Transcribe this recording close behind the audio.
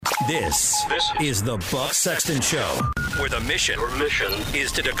This is the Buck Sexton Show, where the mission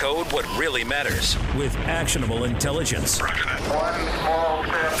is to decode what really matters with actionable intelligence. One small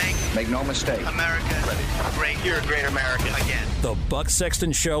step. Make no mistake. America, great. You're a great American again. The Buck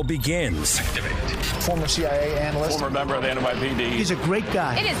Sexton Show begins. Former CIA analyst. Former member of the NYPD. He's a great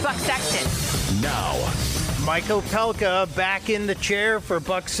guy. It is Buck Sexton. Now, Mike Opelka back in the chair for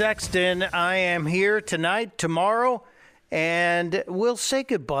Buck Sexton. I am here tonight, tomorrow, and we'll say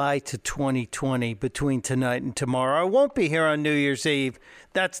goodbye to 2020 between tonight and tomorrow. I won't be here on New Year's Eve.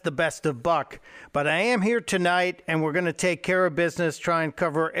 That's the best of Buck. But I am here tonight, and we're going to take care of business, try and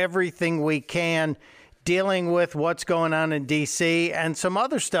cover everything we can, dealing with what's going on in D.C. and some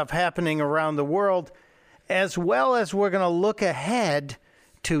other stuff happening around the world, as well as we're going to look ahead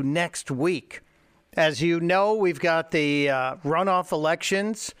to next week. As you know, we've got the runoff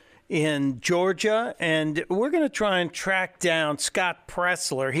elections in Georgia, and we're going to try and track down Scott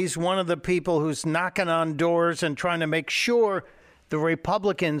Presler. He's one of the people who's knocking on doors and trying to make sure the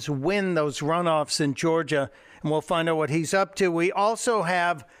Republicans win those runoffs in Georgia, and we'll find out what he's up to. We also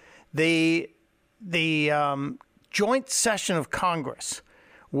have the joint session of Congress,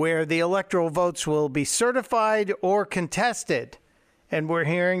 where the electoral votes will be certified or contested. And we're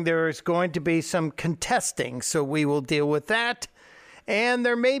hearing there is going to be some contesting, so we will deal with that. And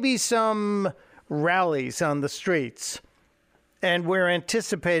there may be some rallies on the streets. And we're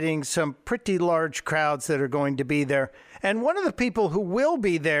anticipating some pretty large crowds that are going to be there. And one of the people who will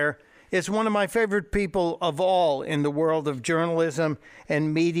be there is one of my favorite people of all in the world of journalism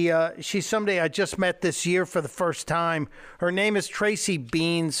and media. She's somebody I just met this year for the first time. Her name is Tracy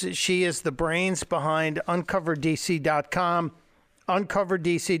Beans. She is the brains behind UncoverDC.com.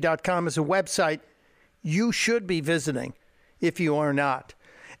 UncoverDC.com is a website you should be visiting if you are not.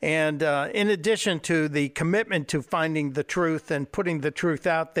 And in addition to the commitment to finding the truth and putting the truth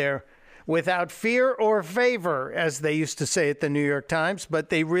out there without fear or favor, as they used to say at the New York Times,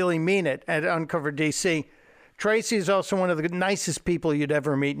 but they really mean it at Uncover DC. Tracy is also one of the nicest people you'd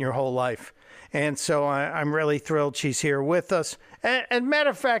ever meet in your whole life. And so I'm really thrilled she's here with us. And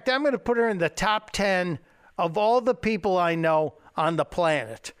matter of fact, I'm going to put her in the top 10 of all the people I know on the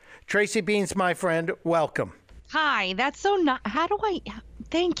planet. Tracy Beans, my friend, welcome. Hi, that's so not. How do I?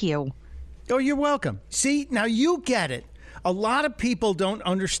 Thank you. Oh, you're welcome. See, now you get it. A lot of people don't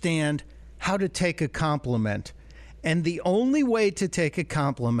understand how to take a compliment. And the only way to take a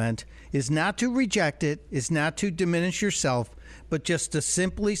compliment is not to reject it, is not to diminish yourself, but just to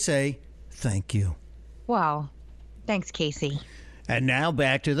simply say, thank you. Well, thanks, Casey. And now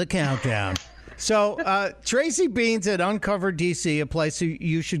back to the countdown. So Tracy Beans at Uncover DC, a place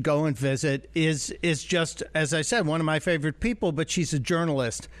you should go and visit, is just, as I said, one of my favorite people, but she's a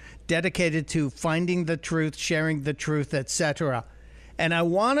journalist dedicated to finding the truth, sharing the truth, etc. And I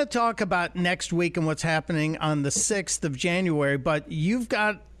want to talk about next week and what's happening on the 6th of January, but you've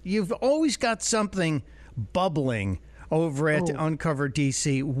always got something bubbling over at Uncover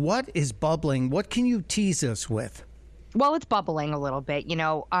DC. What is bubbling? What can you tease us with? Well, it's bubbling a little bit. You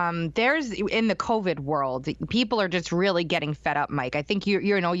know, there's in the COVID world, people are just really getting fed up, Mike. I think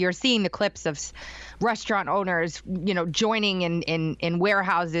you're seeing the clips of restaurant owners, joining in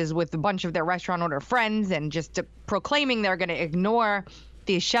warehouses with a bunch of their restaurant owner friends and just proclaiming they're going to ignore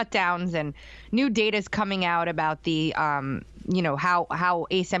these shutdowns. And new data is coming out about the, how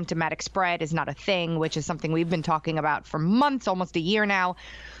asymptomatic spread is not a thing, which is something we've been talking about for months, almost a year now.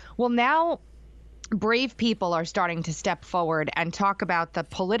 Well, now brave people are starting to step forward and talk about the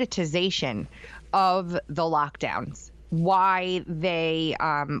politicization of the lockdowns, why they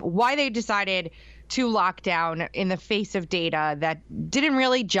decided to lock down in the face of data that didn't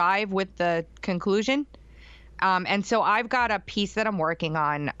really jive with the conclusion. And so I've got a piece that I'm working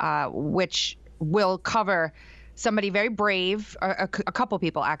on, which will cover somebody very brave, a couple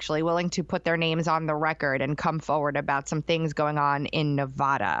people actually, willing to put their names on the record and come forward about some things going on in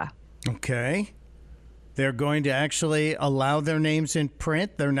Nevada. Okay. They're going to actually allow their names in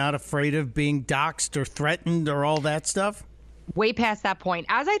print. They're not afraid of being doxxed or threatened or all that stuff. Way past that point.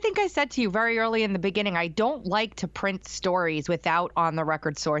 As I think I said to you very early in the beginning, I don't like to print stories without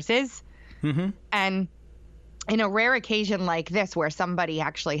on-the-record sources. Mm-hmm. And in a rare occasion like this, where somebody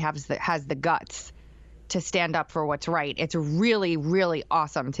actually has the guts to stand up for what's right, it's really, really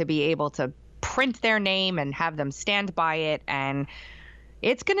awesome to be able to print their name and have them stand by it. And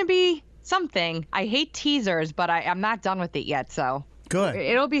it's going to be something. I hate teasers, but I'm not done with it yet, so good.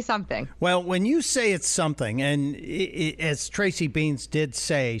 It'll be something. Well, when you say it's something, and as Tracy Beans did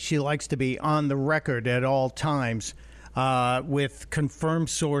say, she likes to be on the record at all times with confirmed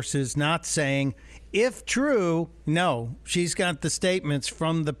sources, not saying if true, no, she's got the statements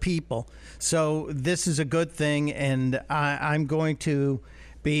from the people. So this is a good thing, and I'm going to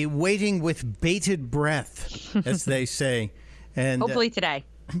be waiting with bated breath, as they say. And hopefully today.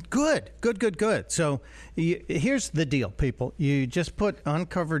 Good. So here's the deal, people. You just put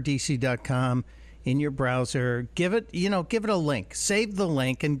uncoverdc.com in your browser. Give it a link. Save the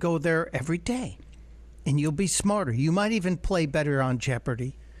link and go there every day, and you'll be smarter. You might even play better on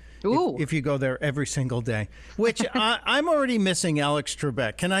Jeopardy. Ooh. If you go there every single day, which I'm already missing Alex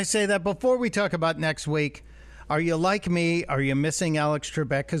Trebek. Can I say that before we talk about next week? Are you like me? Are you missing Alex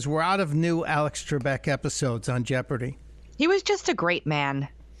Trebek? Because we're out of new Alex Trebek episodes on Jeopardy. He was just a great man.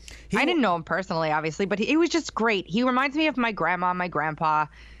 I didn't know him personally, obviously, but he was just great. He reminds me of my grandma and my grandpa,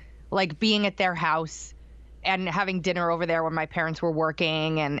 like being at their house and having dinner over there when my parents were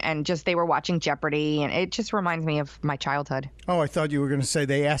working and just they were watching Jeopardy. And it just reminds me of my childhood. Oh, I thought you were going to say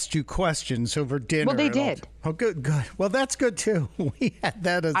they asked you questions over dinner. Well, they did. Oh, good. Well, that's good, too. We had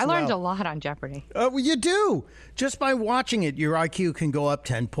that as well. I learned a lot on Jeopardy. Well, you do. Just by watching it, your IQ can go up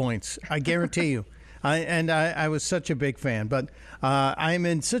 10 points. I guarantee you. I was such a big fan, but I'm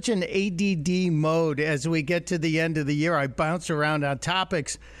in such an ADD mode as we get to the end of the year. I bounce around on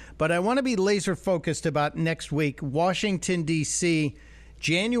topics, but I want to be laser focused about next week. Washington, D.C.,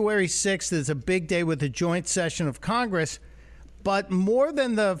 January 6th is a big day with a joint session of Congress, but more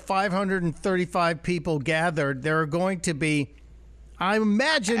than the 535 people gathered, there are going to be, I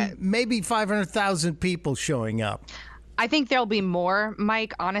imagine, maybe 500,000 people showing up. I think there'll be more,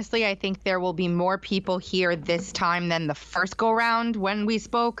 Mike. Honestly, I think there will be more people here this time than the first go-round when we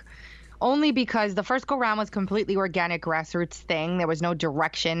spoke, only because the first go-round was completely organic grassroots thing. There was no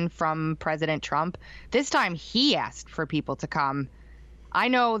direction from President Trump. This time, he asked for people to come. I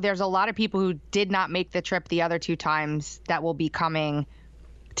know there's a lot of people who did not make the trip the other two times that will be coming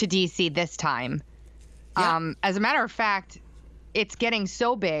to D.C. this time. Yeah. As a matter of fact, it's getting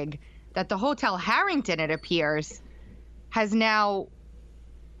so big that the Hotel Harrington, it appears, has now,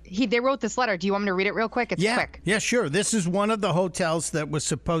 they wrote this letter. Do you want me to read it real quick? It's quick. Yeah, sure. This is one of the hotels that was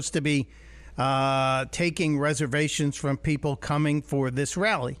supposed to be taking reservations from people coming for this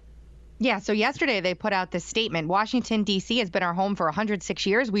rally. Yeah, so yesterday they put out this statement. Washington, D.C. has been our home for 106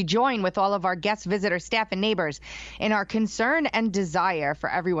 years. We join with all of our guests, visitors, staff, and neighbors in our concern and desire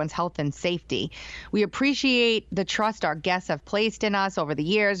for everyone's health and safety. We appreciate the trust our guests have placed in us over the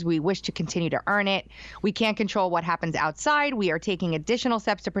years. We wish to continue to earn it. We can't control what happens outside. We are taking additional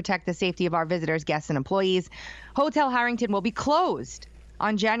steps to protect the safety of our visitors, guests, and employees. Hotel Harrington will be closed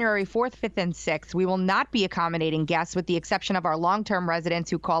on January 4th, 5th, and 6th. We will not be accommodating guests with the exception of our long-term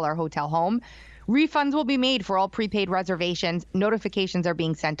residents who call our hotel home. Refunds will be made for all prepaid reservations. Notifications are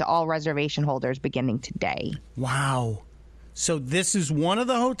being sent to all reservation holders beginning today. Wow. So this is one of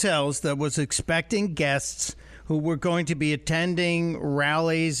the hotels that was expecting guests who were going to be attending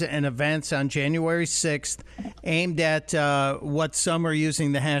rallies and events on January 6th aimed at what some are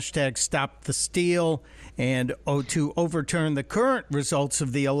using the hashtag Stop the Steal and to overturn the current results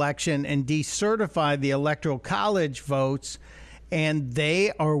of the election and decertify the Electoral College votes. And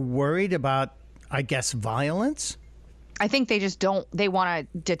they are worried about, I guess, violence? I think they just they want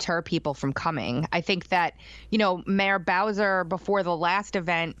to deter people from coming. I think that, Mayor Bowser, before the last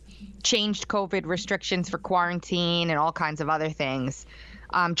event, changed COVID restrictions for quarantine and all kinds of other things,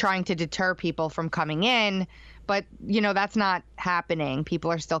 trying to deter people from coming in. But, that's not happening.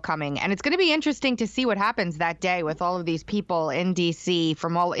 People are still coming. And it's going to be interesting to see what happens that day with all of these people in D.C.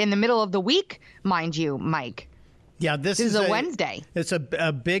 from all in the middle of the week, mind you, Mike. Yeah, this is a Wednesday. It's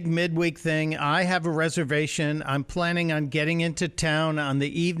a big midweek thing. I have a reservation. I'm planning on getting into town on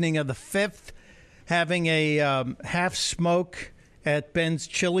the evening of the 5th, having a half smoke at Ben's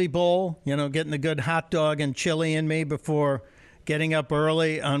Chili Bowl, getting a good hot dog and chili in me before getting up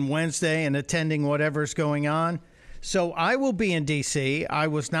early on Wednesday and attending whatever's going on. So I will be in D.C. I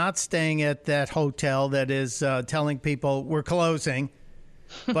was not staying at that hotel that is telling people we're closing.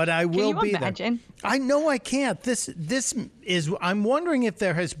 But I will be there. Can you imagine? I know I can't. This is. I'm wondering if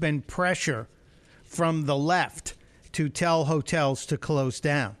there has been pressure from the left to tell hotels to close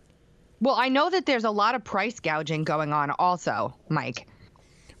down. Well, I know that there's a lot of price gouging going on also, Mike.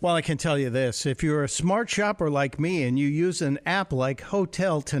 Well, I can tell you this. If you're a smart shopper like me and you use an app like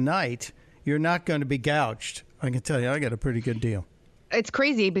Hotel Tonight, you're not going to be gouged. I can tell you I got a pretty good deal. It's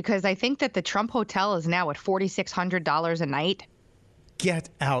crazy because I think that the Trump Hotel is now at $4,600 a night. Get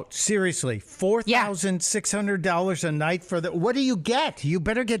out. Seriously, $4,600 a night for the... What do you get? You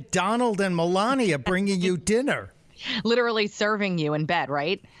better get Donald and Melania bringing you dinner. Literally serving you in bed,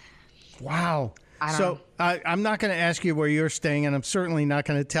 right? Wow. I'm not going to ask you where you're staying, and I'm certainly not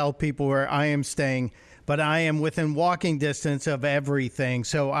going to tell people where I am staying, but I am within walking distance of everything.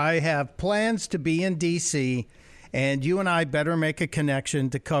 So I have plans to be in D.C., and you and I better make a connection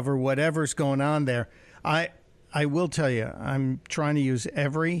to cover whatever's going on there. I will tell you, I'm trying to use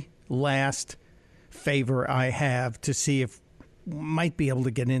every last favor I have to see if might be able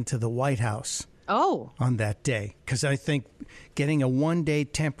to get into the White House. On that day, because I think getting a one-day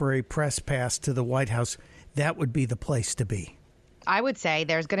temporary press pass to the White House, that would be the place to be. I would say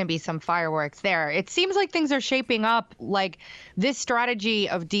there's going to be some fireworks there. It seems like things are shaping up like this strategy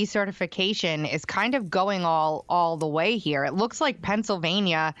of decertification is kind of going all the way here. It looks like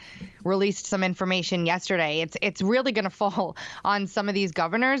Pennsylvania released some information yesterday. It's really going to fall on some of these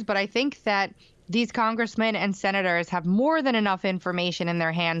governors, but I think that these congressmen and senators have more than enough information in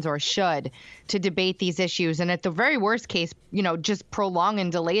their hands, or should, to debate these issues. And at the very worst case, just prolong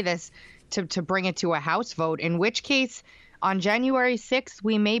and delay this to bring it to a House vote, in which case on January 6th,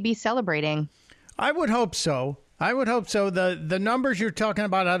 we may be celebrating. I would hope so. The numbers you're talking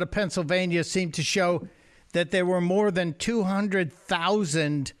about out of Pennsylvania seem to show that there were more than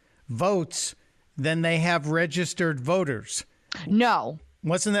 200,000 votes than they have registered voters. No.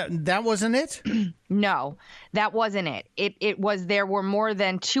 That wasn't it? No, that wasn't it. It was, there were more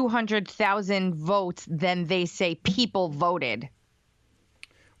than 200,000 votes than they say people voted.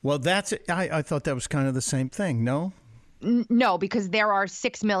 Well, I thought that was kind of the same thing, no? No, because there are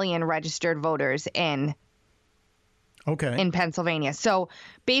 6 million registered voters in Pennsylvania. So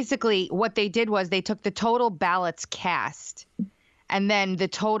basically what they did was they took the total ballots cast and then the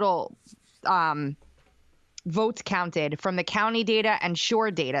total votes counted from the county data and Shore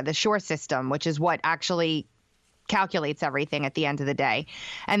data, the Shore system, which is what actually calculates everything at the end of the day.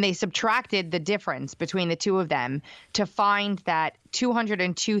 And they subtracted the difference between the two of them to find that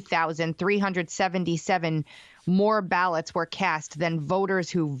 202,377 more ballots were cast than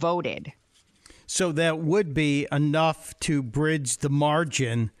voters who voted. So that would be enough to bridge the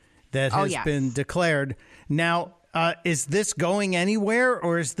margin that has been declared. Now, is this going anywhere,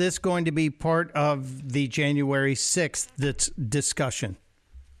 or is this going to be part of the January 6th discussion?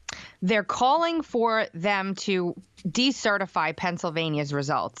 They're calling for them to decertify Pennsylvania's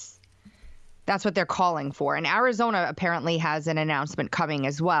results. That's what they're calling for. And Arizona apparently has an announcement coming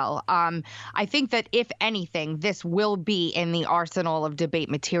as well. I think that if anything, this will be in the arsenal of debate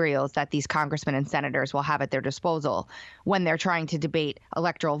materials that these congressmen and senators will have at their disposal when they're trying to debate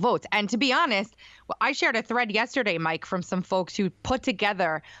electoral votes. And to be honest, I shared a thread yesterday, Mike, from some folks who put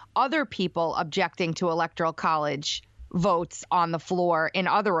together other people objecting to electoral college votes on the floor in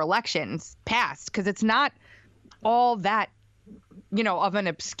other elections past, because it's not all that of an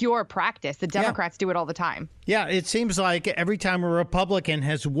obscure practice. The Democrats do it all the time. Yeah, it seems like every time a Republican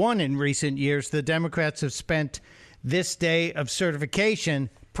has won in recent years, the Democrats have spent this day of certification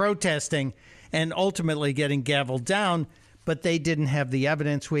protesting and ultimately getting gavelled down. But they didn't have the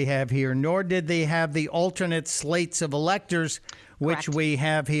evidence we have here, nor did they have the alternate slates of electors, which we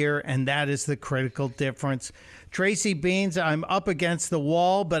have here, and that is the critical difference. Tracy Beans, I'm up against the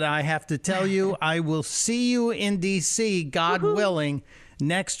wall, but I have to tell you, I will see you in D.C., God willing,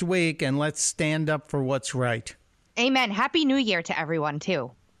 next week, and let's stand up for what's right. Amen. Happy New Year to everyone, too.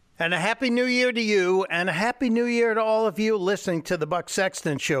 And a Happy New Year to you, and a Happy New Year to all of you listening to The Buck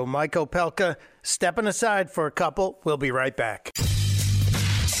Sexton Show. Mike Opelka stepping aside for a couple. We'll be right back.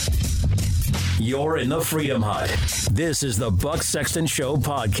 You're in the Freedom Hut. This is the Buck Sexton Show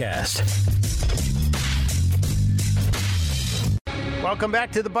podcast. Welcome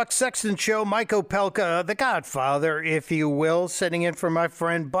back to the Buck Sexton Show. Mike Opelka, the Godfather, if you will, sitting in for my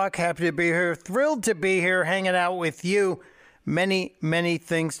friend Buck. Happy to be here. Thrilled to be here, hanging out with you. Many, many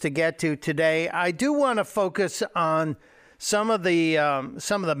things to get to today. I do want to focus on some of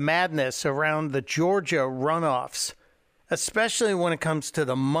the madness around the Georgia runoffs, especially when it comes to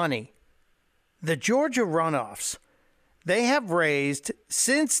the money. The Georgia runoffs, they have raised,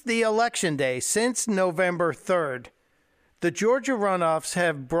 since the election day, since November 3rd, the Georgia runoffs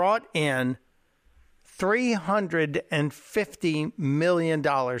have brought in $350 million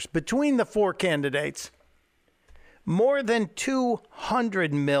between the four candidates, more than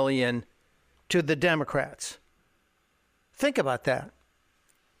 $200 million to the Democrats. Think about that.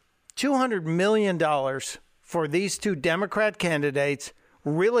 $200 million for these two Democrat candidates,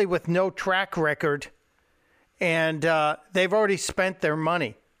 really with no track record, and they've already spent their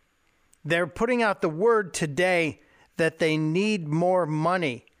money. They're putting out the word today that they need more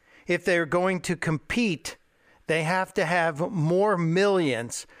money if they're going to compete. They have to have more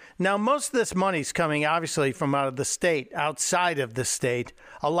millions. Now, most of this money's coming, obviously, from out of the state, outside of the state.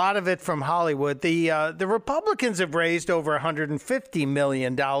 A lot of it from Hollywood. The Republicans have raised over $150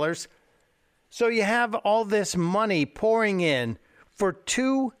 million. So you have all this money pouring in for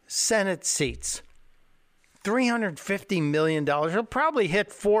 2 Senate seats. $350 million. It'll probably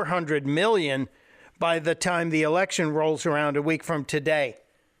hit $400 million by the time the election rolls around a week from today.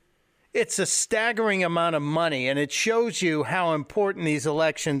 It's a staggering amount of money, and it shows you how important these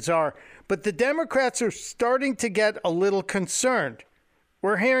elections are. But the Democrats are starting to get a little concerned.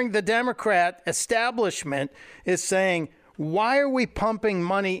 We're hearing the Democrat establishment is saying, why are we pumping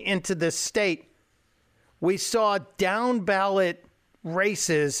money into this state? We saw down ballot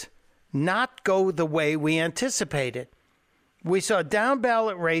races not go the way we anticipated. We saw down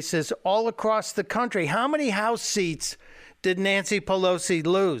ballot races all across the country. How many House seats did Nancy Pelosi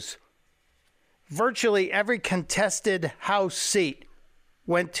lose? Virtually every contested House seat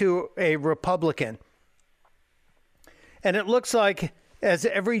went to a Republican. And it looks like as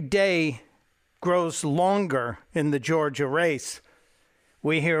every day grows longer in the Georgia race,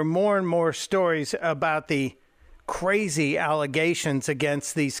 we hear more and more stories about the crazy allegations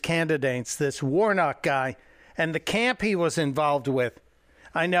against these candidates, this Warnock guy, and the camp he was involved with.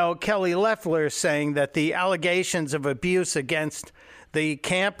 I know Kelly Loeffler is saying that the allegations of abuse against the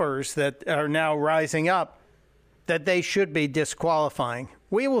campers that are now rising up, that they should be disqualifying.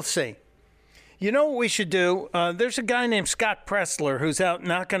 We will see. You know what we should do? There's a guy named Scott Presler who's out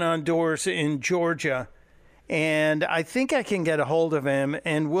knocking on doors in Georgia, and I think I can get a hold of him,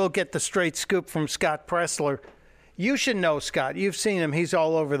 and we'll get the straight scoop from Scott Presler. You should know Scott. You've seen him. He's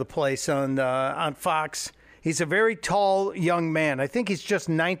all over the place on Fox. He's a very tall young man. I think he's just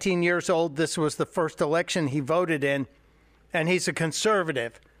 19 years old. This was the first election he voted in, and he's a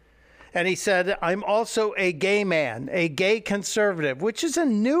conservative. And he said, I'm also a gay man, a gay conservative, which is a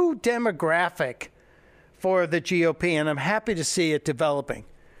new demographic for the GOP, and I'm happy to see it developing.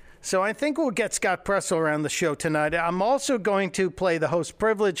 So I think we'll get Scott Presler on the show tonight. I'm also going to play the host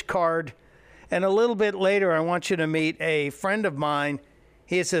privilege card, and a little bit later I want you to meet a friend of mine.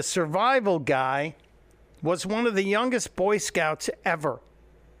 He is a survival guy, was one of the youngest Boy Scouts ever.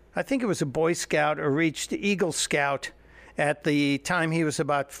 I think it was a Boy Scout or reached Eagle Scout at the time he was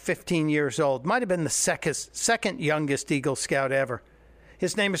about 15 years old. Might have been the second youngest Eagle Scout ever.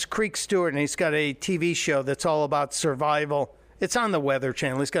 His name is Creek Stewart, and he's got a TV show that's all about survival. It's on the Weather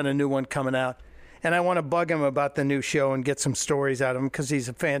Channel. He's got a new one coming out. And I want to bug him about the new show and get some stories out of him because he's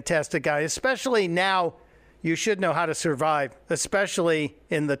a fantastic guy. Especially now, you should know how to survive, especially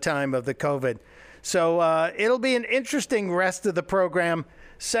in the time of the COVID. So it'll be an interesting rest of the program.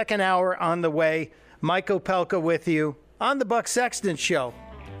 Second hour on the way. Mike Opelka with you on the Buck Sexton Show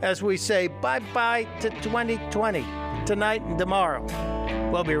as we say bye-bye to 2020 tonight and tomorrow.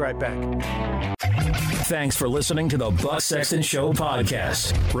 We'll be right back. Thanks for listening to the Buck Sexton Show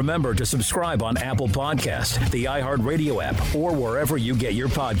podcast. Remember to subscribe on Apple Podcast, the iHeartRadio app, or wherever you get your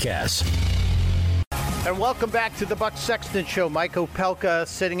podcasts. And welcome back to the Buck Sexton Show. Mike Opelka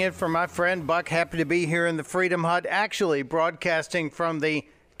sitting in for my friend Buck. Happy to be here in the Freedom Hut, actually broadcasting from the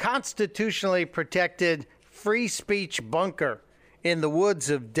constitutionally protected free speech bunker in the woods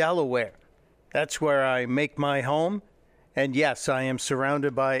of Delaware. That's where I make my home. And yes, I am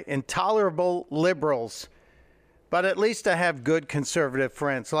surrounded by intolerable liberals. But at least I have good conservative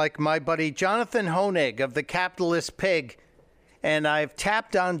friends, like my buddy Jonathan Hoenig of the Capitalist Pig. And I've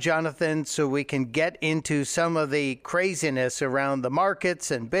tapped on Jonathan so we can get into some of the craziness around the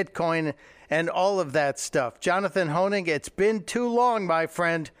markets and Bitcoin and all of that stuff. Jonathan Hoenig, it's been too long, my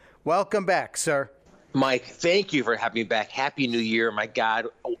friend. Welcome back, sir. Mike, thank you for having me back. Happy New Year. My God,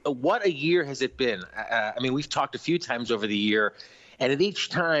 what a year has it been? I mean, we've talked a few times over the year, and at each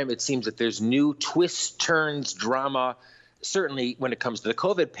time it seems that there's new twists, turns, drama, certainly when it comes to the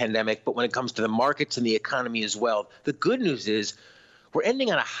COVID pandemic, but when it comes to the markets and the economy as well. The good news is we're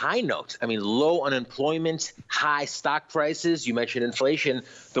ending on a high note. I mean, low unemployment, high stock prices. You mentioned inflation,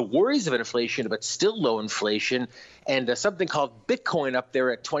 the worries of inflation, but still low inflation. And something called Bitcoin up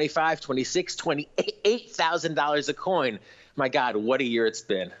there at $25,000, $26,000, $28,000 a coin. My God, what a year it's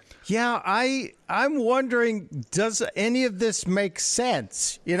been. Yeah, I'm wondering, does any of this make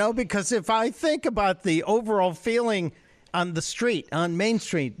sense? You know, because if I think about the overall feeling on the street, on Main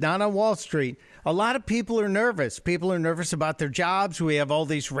Street, not on Wall Street, a lot of people are nervous. People are nervous about their jobs. We have all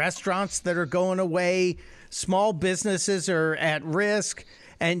these restaurants that are going away. Small businesses are at risk.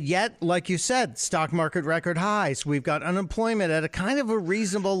 And yet, like you said, stock market record highs. We've got unemployment at a kind of a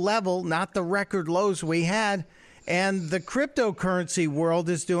reasonable level, not the record lows we had. And the cryptocurrency world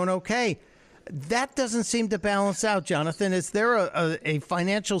is doing okay. that doesn't seem to balance out, Jonathan. Is there a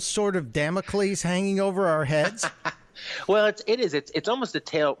financial sword of Damocles hanging over our heads? Well, it is. It's almost a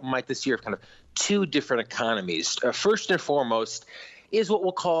tale, Mike, this year of kind of two different economies. First and foremost is what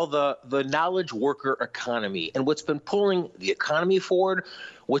we'll call the knowledge worker economy. And what's been pulling the economy forward,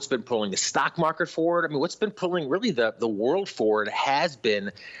 what's been pulling the stock market forward, I mean, what's been pulling really the world forward has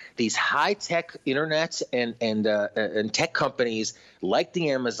been these high-tech internet and tech companies like the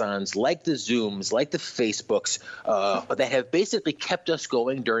Amazons, like the Zooms, like the Facebooks, that have basically kept us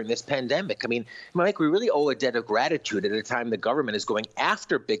going during this pandemic. I mean, Mike, we really owe a debt of gratitude at a time the government is going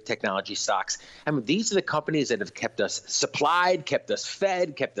after big technology stocks. I mean, these are the companies that have kept us supplied, kept us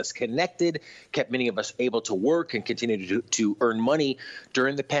fed, kept us connected, kept many of us able to work and continue to earn money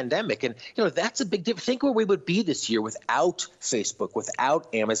during the pandemic. And, that's a big difference. Think where we would be this year without Facebook,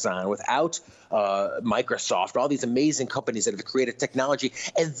 without Amazon, without Microsoft, all these amazing companies that have created technology.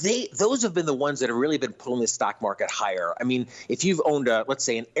 And those have been the ones that have really been pulling the stock market higher. I mean, if you've owned, let's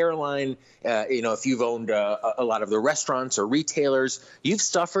say, an airline, if you've owned a lot of the restaurants or retailers, you've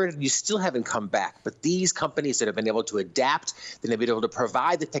suffered and you still haven't come back. But these companies that have been able to adapt, that have been able to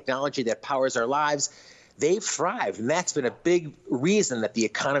provide the technology that powers our lives, they've thrived. And that's been a big reason that the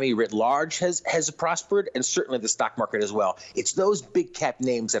economy writ large has prospered, and certainly the stock market as well. It's those big cap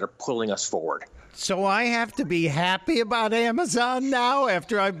names that are pulling us forward. So I have to be happy about Amazon now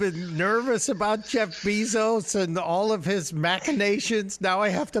after I've been nervous about Jeff Bezos and all of his machinations. Now I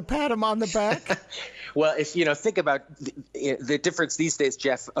have to pat him on the back. Well, if think about the difference these days,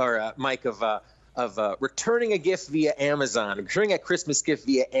 Jeff or Mike, of returning a gift via Amazon, returning a Christmas gift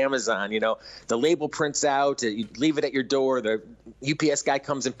via Amazon. The label prints out, you leave it at your door, the UPS guy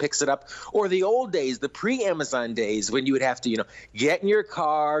comes and picks it up. Or the old days, the pre-Amazon days, when you would have to, get in your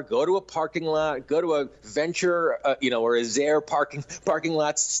car, go to a parking lot, go to a Venture, or a Zare parking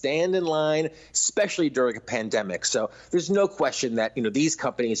lots, stand in line, especially during a pandemic. So there's no question that, these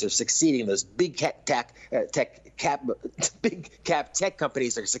companies are succeeding. Those big cap tech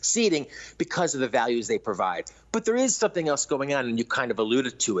companies are succeeding because of the values they provide. But there is something else going on, and you kind of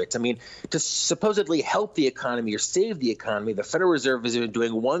alluded to it. I mean, to supposedly help the economy or save the economy, the Federal Reserve has been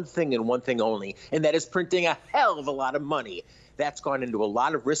doing one thing and one thing only, and that is printing a hell of a lot of money. That's gone into a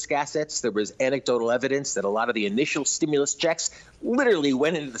lot of risk assets. There was anecdotal evidence that a lot of the initial stimulus checks literally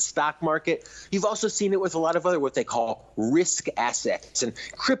went into the stock market. You've also seen it with a lot of other what they call risk assets, and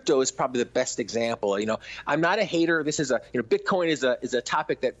crypto is probably the best example. I'm not a hater. This is Bitcoin is a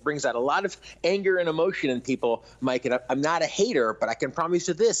topic that brings out a lot of anger and emotion in people, Mike. And I'm not a hater, but I can promise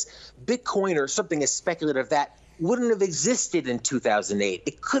you this: Bitcoin or something as speculative that wouldn't have existed in 2008.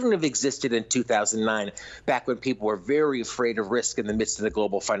 It couldn't have existed in 2009, back when people were very afraid of risk in the midst of the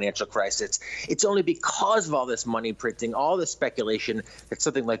global financial crisis. It's only because of all this money printing, all this speculation, that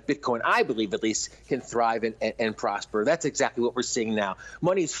something like Bitcoin, I believe at least, can thrive and prosper. That's exactly what we're seeing now.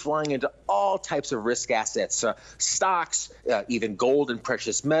 Money's flying into all types of risk assets, stocks, even gold and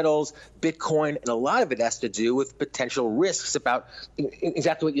precious metals, Bitcoin, and a lot of it has to do with potential risks about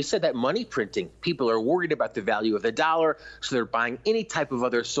exactly what you said, that money printing. People are worried about the value of the dollar, so they're buying any type of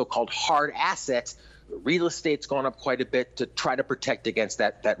other so-called hard assets. Real estate's gone up quite a bit to try to protect against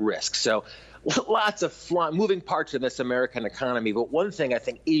that risk. So lots of moving parts in this American economy. But one thing I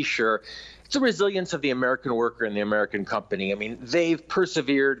think is sure, it's the resilience of the American worker and the American company. I mean, they've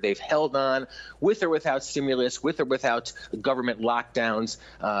persevered, they've held on with or without stimulus, with or without government lockdowns.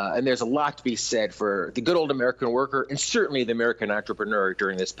 And there's a lot to be said for the good old American worker and certainly the American entrepreneur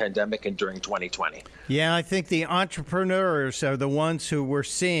during this pandemic and during 2020. Yeah, I think the entrepreneurs are the ones who we're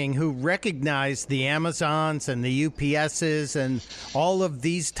seeing who recognize the Amazons and the UPSs and all of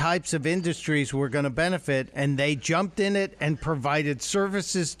these types of industries were going to benefit, and they jumped in it and provided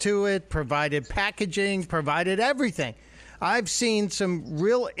services to it, provided packaging, provided everything. I've seen some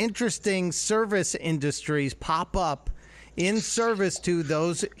real interesting service industries pop up in service to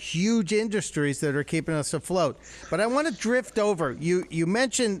those huge industries that are keeping us afloat. But I want to drift over. You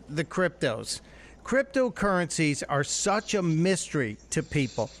mentioned the cryptos. Cryptocurrencies are such a mystery to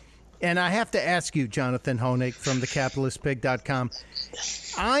people. And I have to ask you, Jonathan Hoenig from thecapitalistpig.com,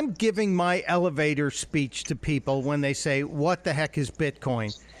 I'm giving my elevator speech to people when they say, what the heck is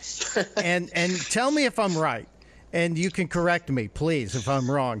Bitcoin? and tell me if I'm right. And you can correct me, please, if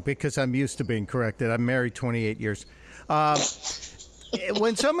I'm wrong, because I'm used to being corrected. I'm married 28 years.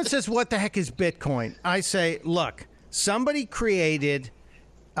 When someone says, what the heck is Bitcoin? I say, look, somebody created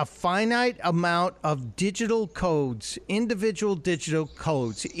a finite amount of digital codes, individual digital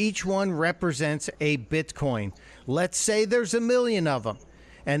codes. Each one represents a Bitcoin. Let's say there's 1 million of them,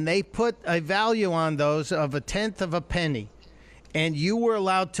 and they put a value on those of 1/10 of a penny, and you were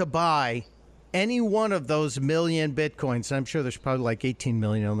allowed to buy any one of those million Bitcoins, I'm sure there's probably like 18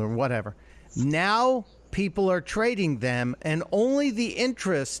 million of them or whatever. Now people are trading them, and only the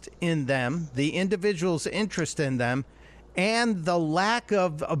interest in them, the individual's interest in them, and the lack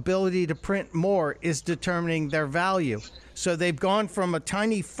of ability to print more is determining their value. So they've gone from a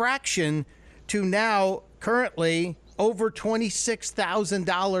tiny fraction to now currently over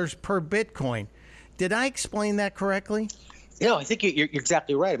 $26,000 per Bitcoin. Did I explain that correctly? I think you're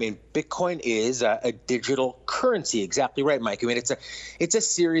exactly right. I mean, Bitcoin is a digital currency. Exactly right, Mike. I mean, it's a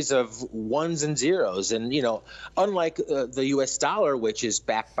series of ones and zeros. And, unlike the U.S. dollar, which is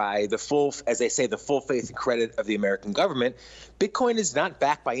backed by the full, as they say, the full faith and credit of the American government, Bitcoin is not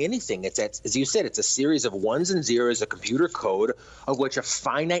backed by anything. It's, as you said, it's a series of ones and zeros, a computer code of which a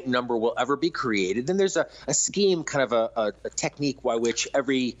finite number will ever be created. Then there's a scheme, kind of a technique by which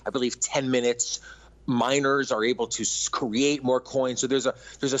every, I believe, 10 minutes, miners are able to create more coins. So there's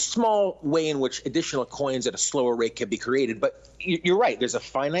a small way in which additional coins at a slower rate can be created. But you're right, there's a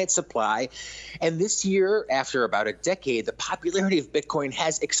finite supply. And this year, after about a decade, the popularity of Bitcoin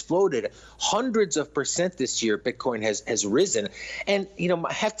has exploded. Hundreds of percent this year, Bitcoin has risen. And,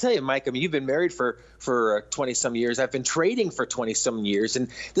 I have to tell you, Mike, I mean, you've been married for 20-some years. I've been trading for 20-some years. And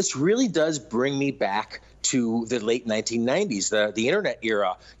this really does bring me back to the late 1990s, the internet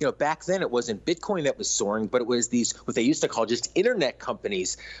era. Back then it wasn't Bitcoin that was soaring, but it was these, what they used to call just internet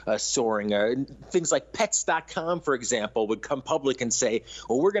companies soaring. Things like Pets.com, for example, would come public and say,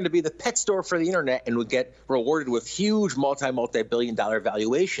 well, we're going to be the pet store for the internet, and would get rewarded with huge multi-billion dollar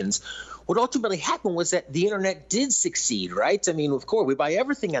valuations. What ultimately happened was that the internet did succeed, right? I mean, of course, we buy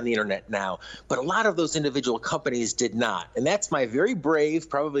everything on the internet now, but a lot of those individual companies did not. And that's my very brave,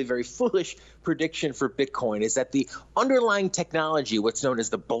 probably very foolish prediction for Bitcoin, is that the underlying technology, what's known as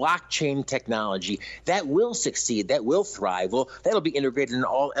the blockchain technology, that will succeed, that will thrive. Well, that'll be integrated in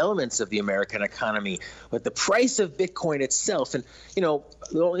all elements of the American economy. But the price of Bitcoin itself, and,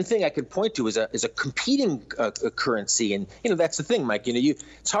 the only thing I can point to is a competing currency. And, that's the thing, Mike,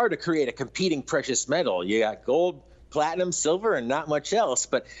 it's hard to create a competing precious metal. You got gold, platinum, silver, and not much else.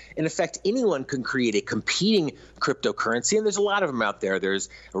 But in effect, anyone can create a competing cryptocurrency, and there's a lot of them out there. There's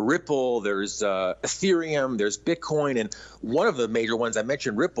Ripple, there's Ethereum, there's Bitcoin, and one of the major ones I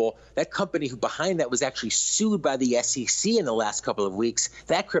mentioned, Ripple, that company who behind that was actually sued by the SEC in the last couple of weeks.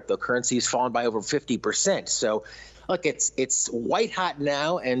 That cryptocurrency has fallen by over 50%. So look, it's white hot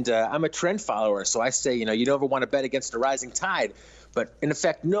now, and I'm a trend follower, so I say, you never want to bet against a rising tide. But in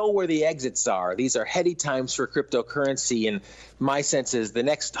effect, know where the exits are. These are heady times for cryptocurrency, and my sense is the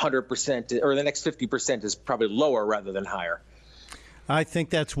next 100% or the next 50% is probably lower rather than higher. I think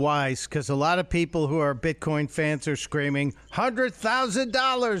that's wise, because a lot of people who are Bitcoin fans are screaming,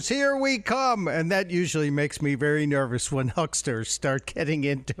 $100,000, here we come. And that usually makes me very nervous when hucksters start getting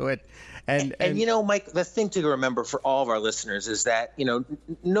into it. And Mike, the thing to remember for all of our listeners is that,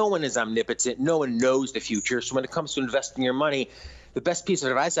 no one is omnipotent. No one knows the future. So when it comes to investing your money, the best piece of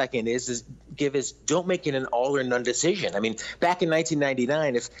advice I can give is don't make it an all or none decision. I mean, back in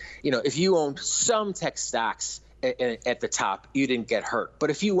 1999, if you owned some tech stocks at the top, you didn't get hurt. But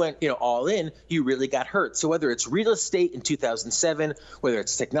if you went, all in, you really got hurt. So whether it's real estate in 2007, whether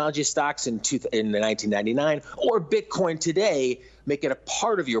it's technology stocks in 1999, or Bitcoin today, make it a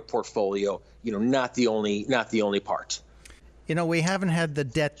part of your portfolio, not the only part. We haven't had the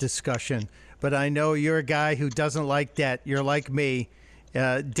debt discussion, but I know you're a guy who doesn't like debt. You're like me.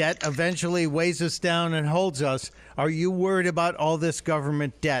 Debt eventually weighs us down and holds us. Are you worried about all this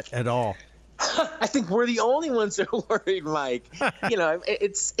government debt at all? I think we're the only ones that are worried, Mike.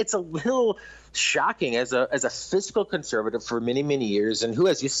 It's a little shocking as a fiscal conservative for many, many years, and who,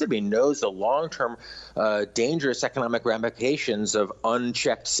 as you said, knows the long-term dangerous economic ramifications of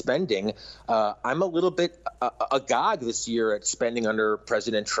unchecked spending. I'm a little bit agog this year at spending under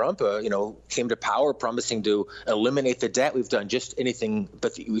President Trump. Came to power promising to eliminate the debt. We've done just anything,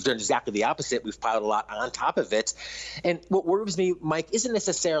 but we've done exactly the opposite. We've piled a lot on top of it. And what worries me, Mike, isn't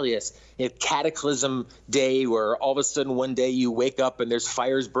necessarily a cataclysm day where all of a sudden one day you wake up and there's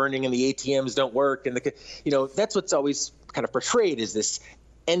fires burning and the ATMs don't work, and that's what's always kind of portrayed as this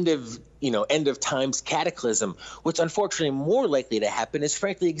end of times cataclysm. What's unfortunately more likely to happen is,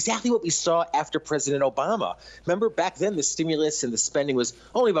 frankly, exactly what we saw after President Obama. Remember, back then the stimulus and the spending was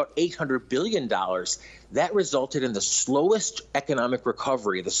only about $800 billion. That resulted in the slowest economic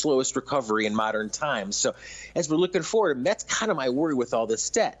recovery, the slowest recovery in modern times. So as we're looking forward, that's kind of my worry with all this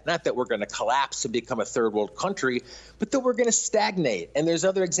debt. Not that we're going to collapse and become a third world country, but that we're going to stagnate. And there's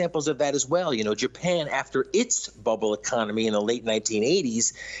other examples of that as well. Japan, after its bubble economy in the late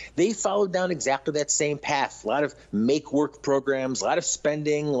 1980s, they found followed down exactly that same path. A lot of make work programs, a lot of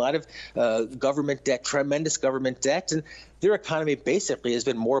spending, a lot of government debt, tremendous government debt. And their economy basically has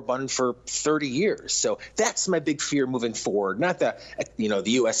been more abundant for 30 years. So that's my big fear moving forward. Not that, the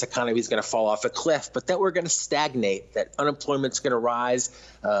U.S. economy is going to fall off a cliff, but that we're going to stagnate, that unemployment's going to rise,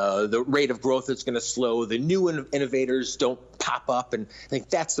 the rate of growth is going to slow, the new innovators don't pop up. And I think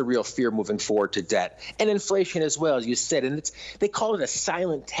that's the real fear moving forward to debt. And inflation as well, as you said. And they call it a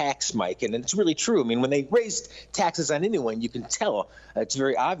silent tax, Mike. And it's really true. I mean, when they raised taxes on anyone, you can tell it's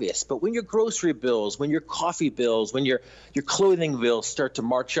very obvious. But when your grocery bills, when your coffee bills, when your clothing bills start to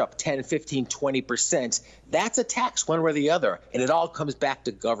march up 10, 15, 20%, that's a tax one way or the other. And it all comes back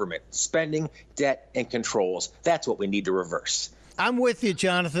to government, spending, debt, and controls. That's what we need to reverse. I'm with you,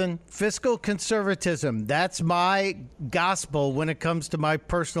 Jonathan. Fiscal conservatism. That's my gospel when it comes to my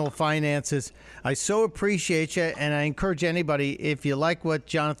personal finances. I so appreciate you, and I encourage anybody, if you like what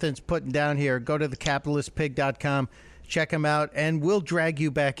Jonathan's putting down here, go to thecapitalistpig.com, check him out, and we'll drag you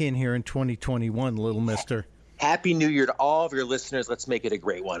back in here in 2021, little mister. Happy New Year to all of your listeners. Let's make it a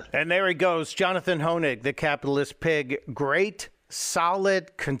great one. And there he goes, Jonathan Hoenig, the Capitalist Pig. Great,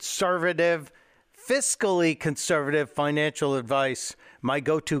 solid, conservative, fiscally conservative financial advice. My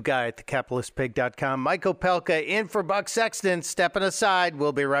go-to guy at thecapitalistpig.com. Mike Opelka in for Buck Sexton. Stepping aside.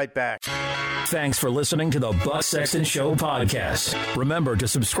 We'll be right back. Thanks for listening to the Buck Sexton Show podcast. Remember to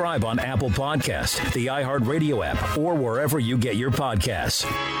subscribe on Apple Podcasts, the iHeartRadio app, or wherever you get your podcasts.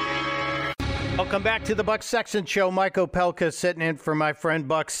 Welcome back to the Buck Sexton Show. Mike Opelka sitting in for my friend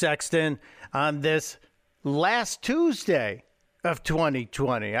Buck Sexton on this last Tuesday of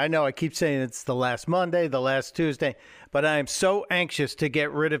 2020. I know I keep saying it's the last Monday, the last Tuesday, but I am so anxious to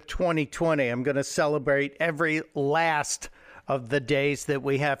get rid of 2020. I'm going to celebrate every last of the days that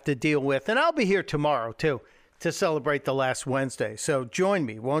we have to deal with. And I'll be here tomorrow, too, to celebrate the last Wednesday. So join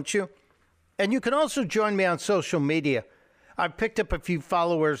me, won't you? And you can also join me on social media. I've picked up a few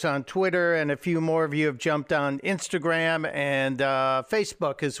followers on Twitter, and a few more of you have jumped on Instagram and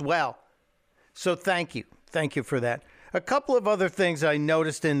Facebook as well. So thank you. Thank you for that. A couple of other things I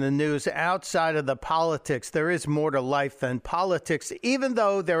noticed in the news outside of the politics. There is more to life than politics, even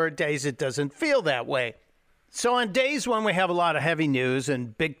though there are days it doesn't feel that way. So on days when we have a lot of heavy news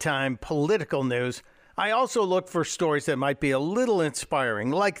and big-time political news, I also look for stories that might be a little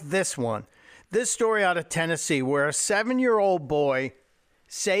inspiring, like this one. This story out of Tennessee, where a 7-year-old boy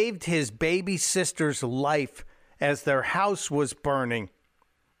saved his baby sister's life as their house was burning.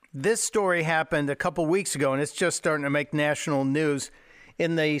 This story happened a couple weeks ago, and it's just starting to make national news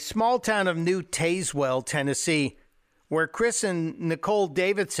in the small town of New Tazewell, Tennessee, where Chris and Nicole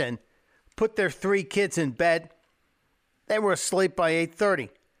Davidson put their 3 kids in bed. They were asleep by 8:30.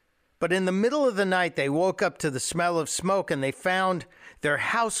 But in the middle of the night, they woke up to the smell of smoke, and they found their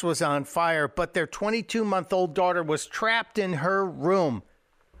house was on fire, but their 22-month-old daughter was trapped in her room.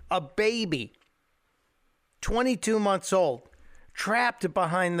 A baby, 22 months old, trapped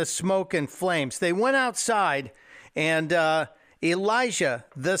behind the smoke and flames. They went outside, and Elijah,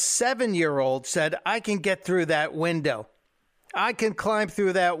 the 7-year-old, said, "I can get through that window. I can climb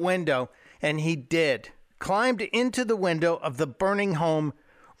through that window." And he did. Climbed into the window of the burning home,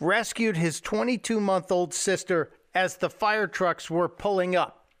 rescued his 22-month-old sister as the fire trucks were pulling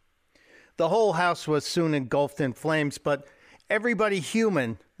up. The whole house was soon engulfed in flames, but everybody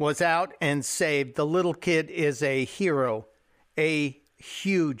human was out and saved. The little kid is a hero, a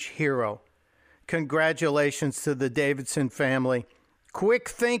huge hero. Congratulations to the Davidson family. Quick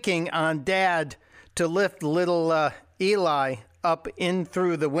thinking on Dad to lift little Eli up in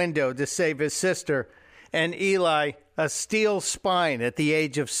through the window to save his sister. And Eli, a steel spine at the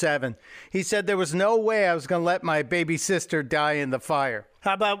age of 7. He said there was no way I was going to let my baby sister die in the fire.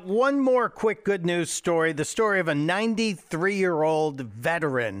 How about one more quick good news story? The story of a 93-year-old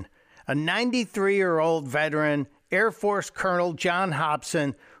veteran. A 93-year-old veteran, Air Force Colonel John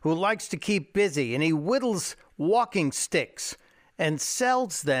Hobson, who likes to keep busy, and he whittles walking sticks and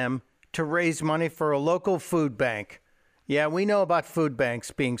sells them to raise money for a local food bank. Yeah, we know about food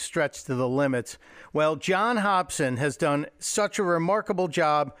banks being stretched to the limits. Well, John Hobson has done such a remarkable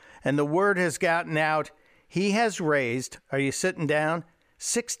job, and the word has gotten out. He has raised, are you sitting down,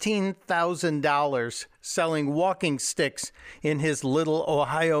 $16,000 selling walking sticks in his little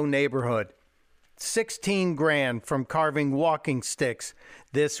Ohio neighborhood. 16 grand from carving walking sticks.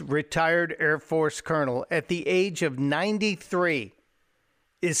 This retired Air Force colonel at the age of 93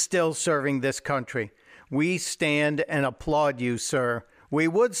 is still serving this country. We stand and applaud you, sir. We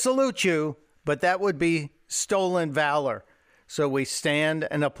would salute you, but that would be stolen valor. So we stand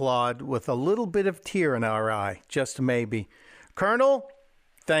and applaud with a little bit of tear in our eye, just maybe. Colonel,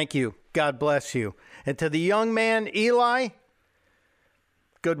 thank you. God bless you. And to the young man, Eli,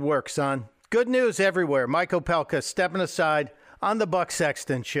 good work, son. Good news everywhere. Mike Opelka stepping aside on the Buck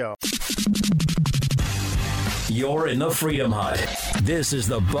Sexton Show. You're in the Freedom Hut. This is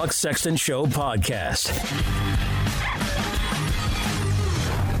the Buck Sexton Show podcast.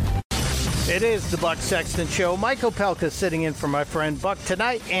 It is the Buck Sexton Show. Mike Opelka sitting in for my friend Buck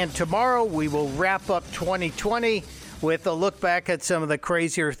tonight and tomorrow. We will wrap up 2020 with a look back at some of the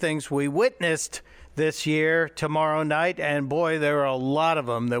crazier things we witnessed this year tomorrow night. And boy, there are a lot of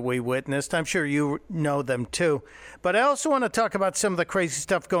them that we witnessed. I'm sure you know them too. But I also want to talk about some of the crazy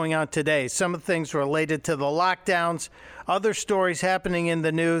stuff going on today. Some of the things related to the lockdowns, other stories happening in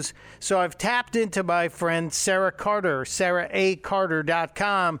the news. So I've tapped into my friend Sarah Carter,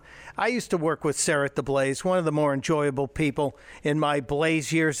 SarahACarter.com. I used to work with Sarah at the Blaze, one of the more enjoyable people in my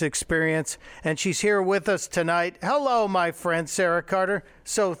Blaze years experience. And she's here with us tonight. Hello, my friend Sarah Carter.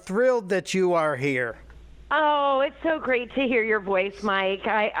 So thrilled that you are here. Oh, it's so great to hear your voice, Mike.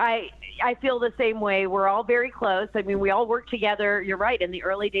 I feel the same way. We're all very close. I mean, we all worked together. You're right. In the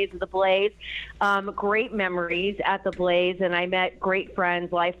early days of the Blaze, great memories at the Blaze, and I met great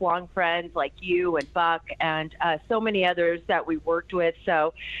friends, lifelong friends like you and Buck, and so many others that we worked with.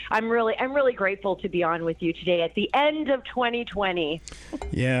 So I'm really grateful to be on with you today at the end of 2020.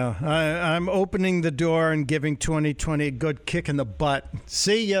 Yeah, I'm opening the door and giving 2020 a good kick in the butt.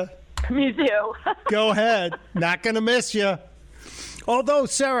 See ya. Me too. Go ahead. Not going to miss you. Although,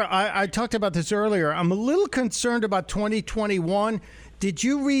 Sarah, I talked about this earlier. I'm a little concerned about 2021. Did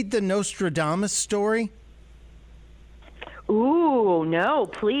you read the Nostradamus story? Ooh, no,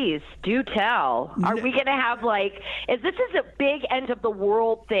 please do tell. Are we going to have this is a big end of the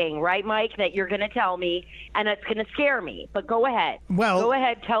world thing, right, Mike, that you're going to tell me, and it's going to scare me. But go ahead. Well, go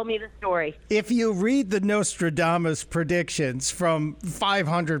ahead, tell me the story. If you read the Nostradamus predictions from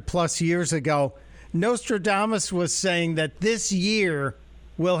 500 plus years ago, Nostradamus was saying that this year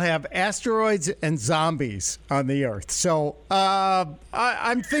we'll have asteroids and zombies on the Earth. So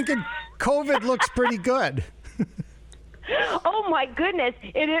I'm thinking COVID looks pretty good. Oh, my goodness.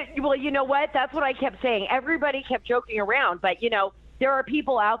 Well, you know what? That's what I kept saying. Everybody kept joking around. But, there are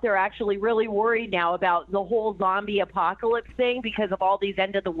people out there actually really worried now about the whole zombie apocalypse thing because of all these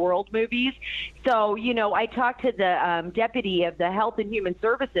end-of-the-world movies. So, I talked to the deputy of the Health and Human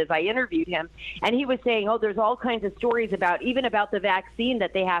Services. I interviewed him, and he was saying, there's all kinds of stories about the vaccine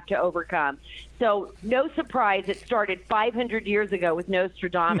that they have to overcome. So no surprise, it started 500 years ago with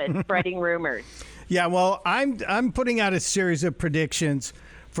Nostradamus spreading rumors. Yeah, well, I'm putting out a series of predictions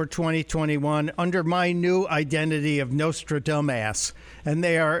for 2021 under my new identity of Nostradamus, and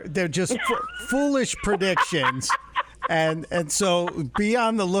they're just foolish predictions, and so be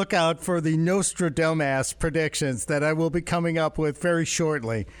on the lookout for the Nostradamus predictions that I will be coming up with very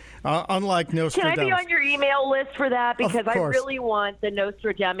shortly. Unlike Nostradamus, can I be on your email list for that? Because I really want the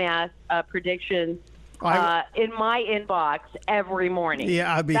Nostradamus predictions in my inbox every morning.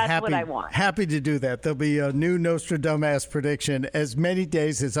 Yeah, I'd be That's what I want. Happy to do that. There'll be a new Nostradamus prediction as many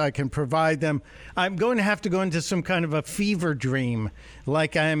days as I can provide them. I'm going to have to go into some kind of a fever dream,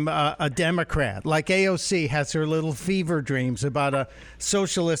 like I'm a Democrat, like AOC has her little fever dreams about a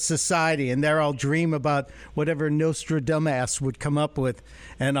socialist society, and there I'll dream about whatever Nostradamus would come up with,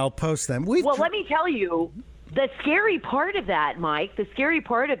 and I'll post them. Let me tell you, the scary part of that, Mike, is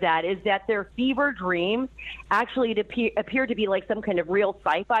that their fever dreams actually appear to be like some kind of real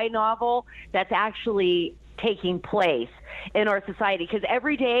sci-fi novel that's actually taking place in our society. Because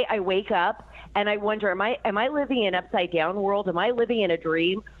every day I wake up and I wonder, am I living in an upside down world? Am I living in a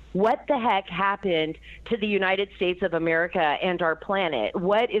dream? What the heck happened to the United States of America and our planet?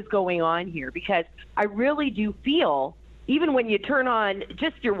 What is going on here? Because I really do feel, even when you turn on,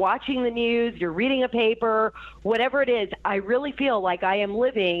 you're watching the news, you're reading a paper, whatever it is, I really feel like I am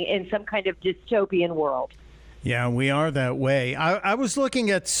living in some kind of dystopian world. Yeah, we are that way. I was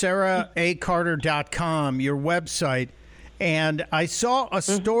looking at SarahACarter.com, your website, and I saw a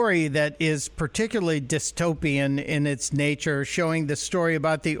story that is particularly dystopian in its nature, showing the story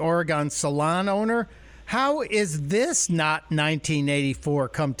about the Oregon salon owner. How is this not 1984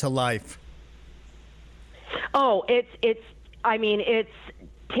 come to life? Oh, it's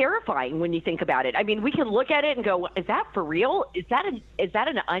terrifying when you think about it. I mean, we can look at it and go, is that for real? Is that an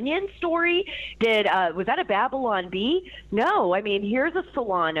Onion story? Was that a Babylon Bee? No. I mean, here's a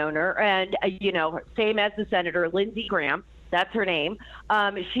salon owner, and same as the Senator Lindsey Graham. That's her name.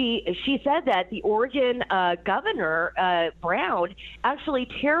 She said that the Oregon Governor Brown actually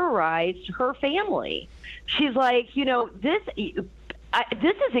terrorized her family. She's like,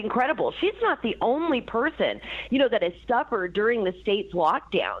 this is incredible. She's not the only person, that has suffered during the state's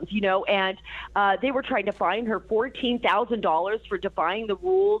lockdowns, and they were trying to fine her $14,000 for defying the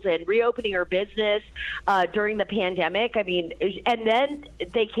rules and reopening her business during the pandemic. I mean, and then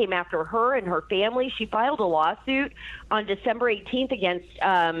they came after her and her family. She filed a lawsuit on December 18th against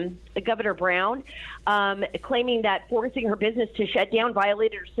Governor Brown, claiming that forcing her business to shut down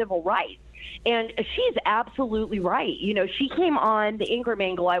violated her civil rights. And she's absolutely right. She came on the Ingraham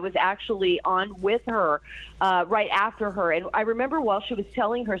Angle. I was actually on with her right after her. And I remember while she was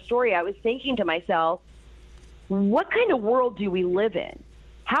telling her story, I was thinking to myself, what kind of world do we live in?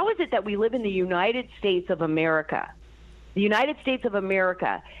 How is it that we live in the United States of America? The United States of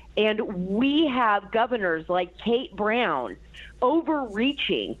America. And we have governors like Kate Brown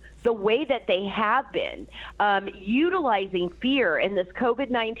overreaching the way that they have been, utilizing fear in this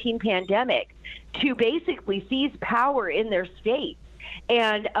COVID-19 pandemic to basically seize power in their states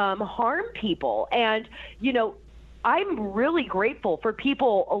and harm people. And, I'm really grateful for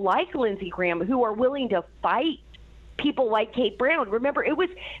people like Lindsey Graham who are willing to fight people like Kate Brown. Remember, it was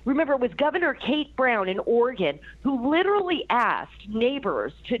Governor Kate Brown in Oregon who literally asked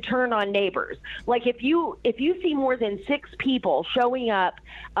neighbors to turn on neighbors. Like if you see more than 6 people showing up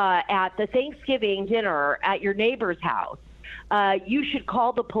at the Thanksgiving dinner at your neighbor's house, you should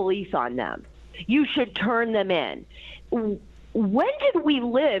call the police on them. You should turn them in. When did we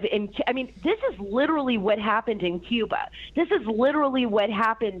live in? I mean, this is literally what happened in Cuba. This is literally what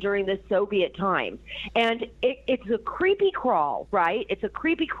happened during the Soviet times. And it's a creepy crawl, right? It's a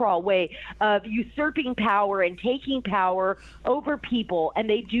creepy crawl way of usurping power and taking power over people, and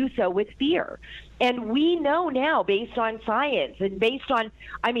they do so with fear. And we know now, based on science and based on,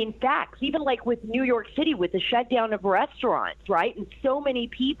 facts, even like with New York City with the shutdown of restaurants, right? And so many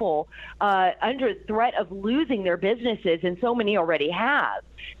people under threat of losing their businesses, and so many already have.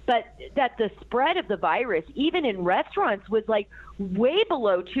 But that the spread of the virus, even in restaurants, was like way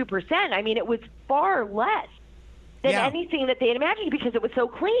below 2%. I mean, it was far less than anything that they had imagined because it was so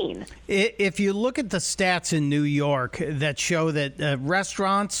clean. If you look at the stats in New York that show that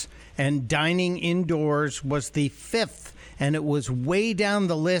restaurants and dining indoors was the 5th, and it was way down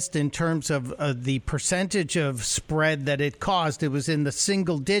the list in terms of the percentage of spread that it caused. It was in the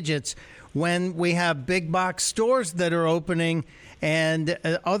single digits when we have big box stores that are opening and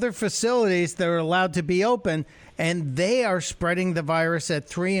other facilities that are allowed to be open, and they are spreading the virus at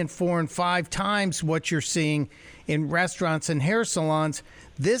 3 and 4 and 5 times what you're seeing in restaurants and hair salons.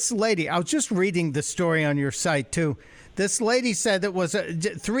 This lady, I was just reading the story on your site too. This lady said it was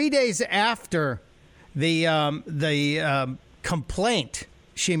 3 days after the complaint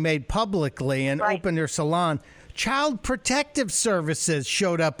she made publicly and opened her salon, Child Protective Services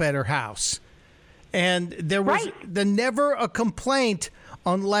showed up at her house. And there was never a complaint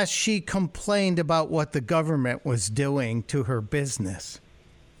unless she complained about what the government was doing to her business.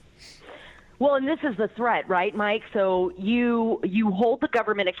 Well, and this is the threat, right, Mike? So you hold the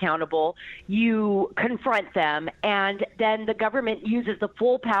government accountable, you confront them, and then the government uses the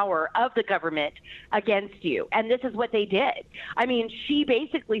full power of the government against you. And this is what they did. I mean, she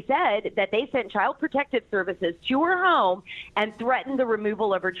basically said that they sent Child Protective Services to her home and threatened the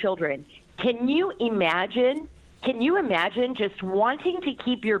removal of her children. Can you imagine? Can you imagine just wanting to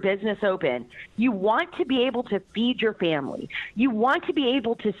keep your business open? You want to be able to feed your family. You want to be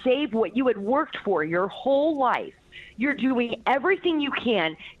able to save what you had worked for your whole life. You're doing everything you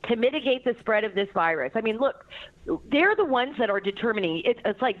can to mitigate the spread of this virus. I mean, look, they're the ones that are determining.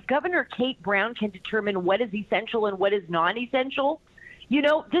 It's like Governor Kate Brown can determine what is essential and what is non-essential.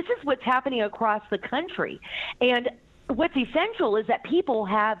 This is what's happening across the country. And what's essential is that people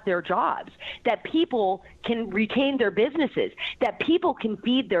have their jobs, that people can retain their businesses, that people can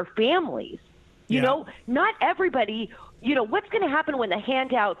feed their families. You know, not everybody, what's going to happen when the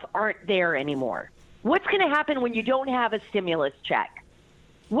handouts aren't there anymore? What's going to happen when you don't have a stimulus check?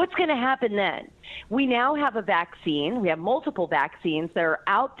 What's going to happen then? We now have a vaccine. We have multiple vaccines that are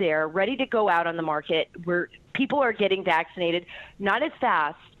out there ready to go out on the market where people are getting vaccinated, not as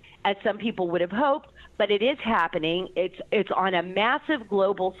fast as some people would have hoped, but it is happening. It's on a massive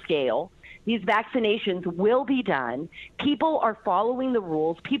global scale. These vaccinations will be done. People are following the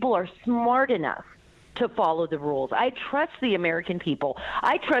rules. People are smart enough to follow the rules. I trust the American people.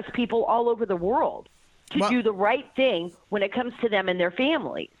 I trust people all over the world to do the right thing when it comes to them and their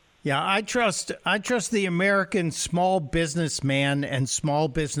families. Yeah, I trust the American small businessman and small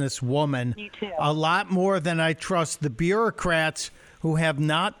businesswoman a lot more than I trust the bureaucrats who have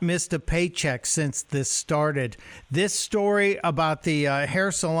not missed a paycheck since this started. This story about the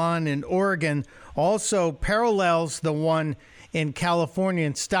hair salon in Oregon also parallels the one in California,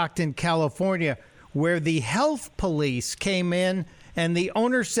 in Stockton, California, where the health police came in, and the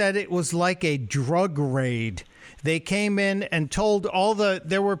owner said it was like a drug raid. They came in and told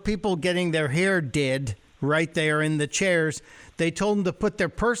there were people getting their hair did right there in the chairs. They told them to put their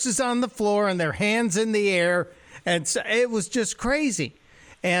purses on the floor and their hands in the air. And so it was just crazy.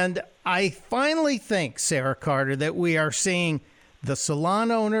 And I finally think, Sarah Carter, that we are seeing the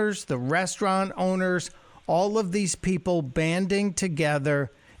salon owners, the restaurant owners, all of these people banding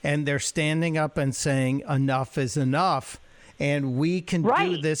together, and they're standing up and saying enough is enough. And we can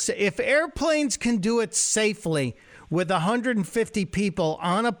do this. If airplanes can do it safely with 150 people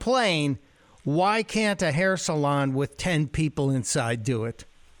on a plane, why can't a hair salon with 10 people inside do it?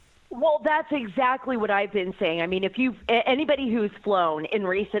 Well, that's exactly what I've been saying. I mean, anybody who's flown in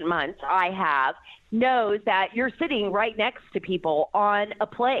recent months, I have, knows that you're sitting right next to people on a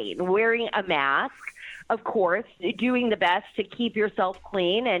plane wearing a mask, of course, doing the best to keep yourself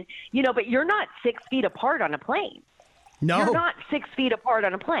clean. And, but you're not 6 feet apart on a plane. No. You're not 6 feet apart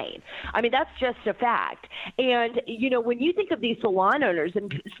on a plane. I mean, that's just a fact. And, when you think of these salon owners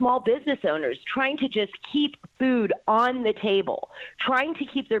and small business owners trying to just keep food on the table, trying to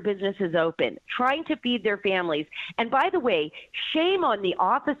keep their businesses open, trying to feed their families. And by the way, shame on the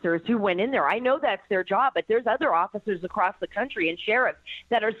officers who went in there. I know that's their job, but there's other officers across the country and sheriffs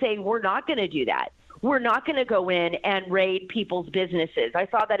that are saying, we're not going to do that. We're not going to go in and raid people's businesses. I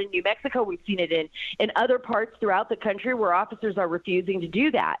saw that in New Mexico. We've seen it in other parts throughout the country where officers are refusing to do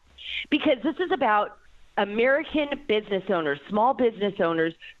that, because this is about American business owners, small business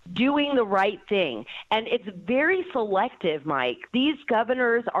owners doing the right thing. And it's very selective, Mike. These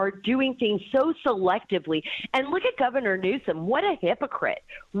governors are doing things so selectively. And look at Governor Newsom. What a hypocrite.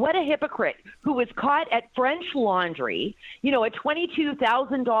 What a hypocrite who was caught at French Laundry, a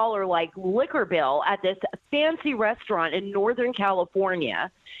 $22,000 liquor bill at this fancy restaurant in Northern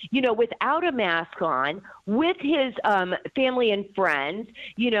California, without a mask on, with his family and friends,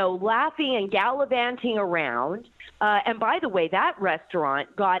 laughing and gallivanting around. And by the way, that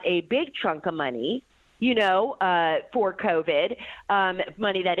restaurant got a big chunk of money, for COVID,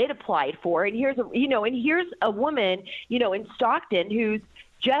 money that it applied for. And here's a woman, in Stockton who's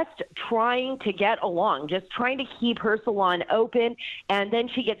just trying to get along, just trying to keep her salon open. And then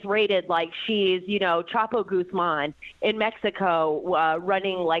she gets raided like she's, Chapo Guzman in Mexico,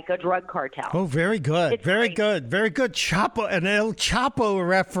 running like a drug cartel. Oh, very good. It's very great. good. Very good. Chapo, an El Chapo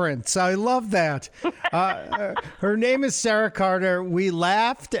reference. I love that. Her name is Sarah Carter. We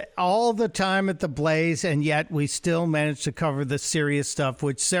laughed all the time at the Blaze, and yet we still managed to cover the serious stuff,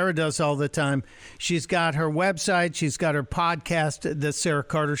 which Sarah does all the time. She's got her website. She's got her podcast, The Sarah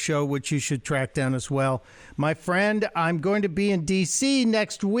Carter Show, which you should track down as well. My friend, I'm going to be in D.C.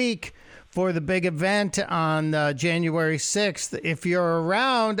 next week for the big event on January 6th. If you're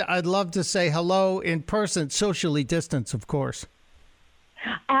around, I'd love to say hello in person, socially distanced, of course.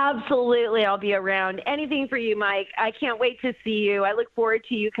 Absolutely. I'll be around. Anything for you, Mike. I can't wait to see you. I look forward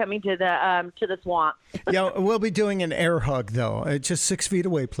to you coming to the swamp. Yeah, we'll be doing an air hug, though. Just 6 feet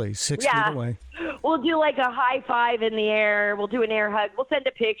away, please. 6 feet away. We'll do like a high five in the air. We'll do an air hug. We'll send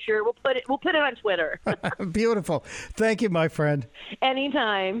a picture. We'll put it on Twitter. Beautiful. Thank you, my friend.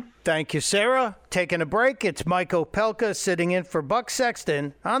 Anytime. Thank you, Sarah. Taking a break. It's Mike Opelka sitting in for Buck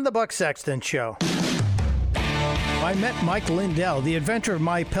Sexton on The Buck Sexton Show. I met Mike Lindell, the inventor of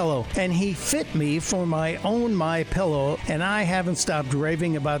MyPillow, and he fit me for my own MyPillow, and I haven't stopped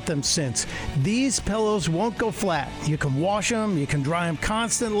raving about them since. These pillows won't go flat. You can wash them, you can dry them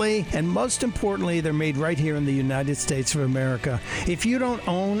constantly, and most importantly, they're made right here in the United States of America. If you don't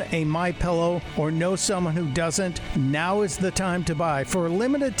own a MyPillow or know someone who doesn't, now is the time to buy. For a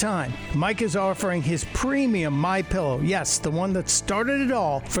limited time, Mike is offering his premium MyPillow. Yes, the one that started it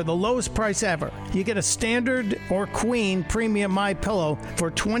all, for the lowest price ever. You get a standard or Queen Premium MyPillow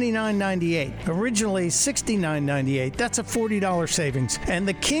for $29.98. Originally $69.98. That's a $40 savings. And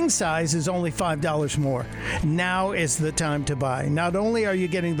the king size is only $5 more. Now is the time to buy. Not only are you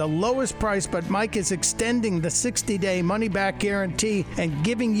getting the lowest price, but Mike is extending the 60-day money-back guarantee and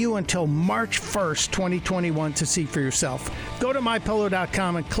giving you until March 1st, 2021 to see for yourself. Go to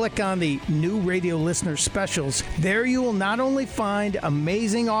MyPillow.com and click on the new radio listener specials. There you will not only find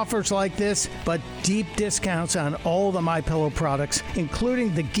amazing offers like this, but deep discounts on all the MyPillow products,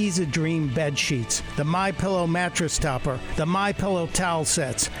 including the Giza Dream bed sheets, the MyPillow mattress topper, the MyPillow towel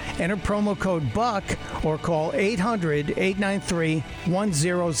sets. Enter promo code BUCK or call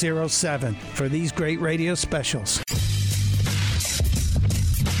 800-893-1007 for these great radio specials.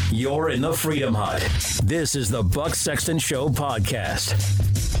 You're in the Freedom Hut. This is the Buck Sexton Show podcast.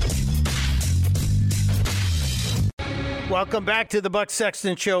 Welcome back to the Buck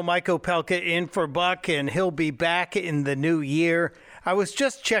Sexton Show. Mike Opelka in for Buck, and he'll be back in the new year. I was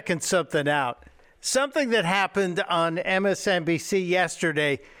just checking something out. Something that happened on MSNBC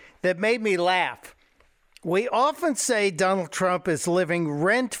yesterday that made me laugh. We often say Donald Trump is living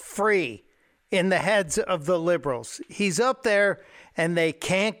rent-free in the heads of the liberals. He's up there, and they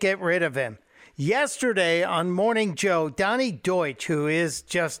can't get rid of him. Yesterday on Morning Joe, Donnie Deutsch, who is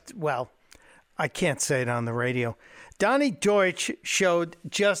just, well, I can't say it on the radio. Donnie Deutsch showed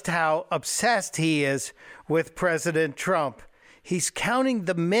just how obsessed he is with President Trump. He's counting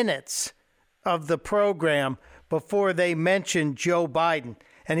the minutes of the program before they mention Joe Biden.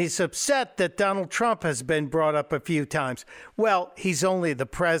 And he's upset that Donald Trump has been brought up a few times. Well, he's only the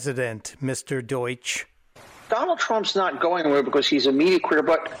president, Mr. Deutsch. Donald Trump's not going anywhere because he's a media critic,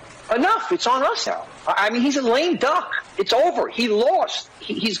 but enough. It's on us now. I mean, he's a lame duck. It's over. He lost.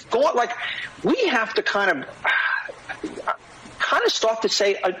 He's gone. Like, we have to kind of start to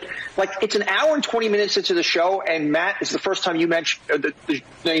say, like, it's an hour and 20 minutes into the show, and Matt, it's the first time you mentioned the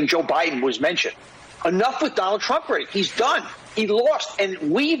name Joe Biden was mentioned. Enough with Donald Trump already. He's done. He lost.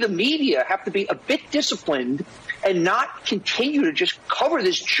 And we, the media, have to be a bit disciplined and not continue to just cover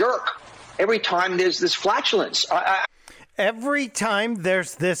this jerk every time there's this flatulence. Every time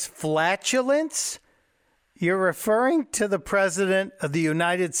there's this flatulence, you're referring to the President of the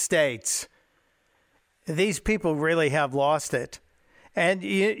United States. These people really have lost it. And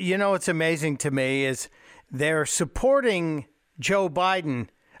you know what's amazing to me is they're supporting Joe Biden,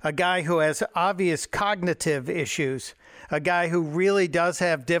 a guy who has obvious cognitive issues, a guy who really does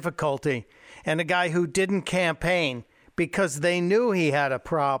have difficulty, and a guy who didn't campaign because they knew he had a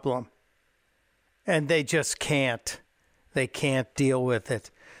problem. And they just can't. They can't deal with it.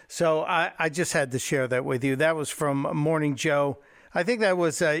 So I just had to share that with you. That was from Morning Joe. I think that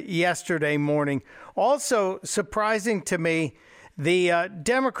was yesterday morning. Also, surprising to me, the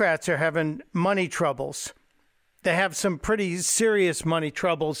Democrats are having money troubles. They have some pretty serious money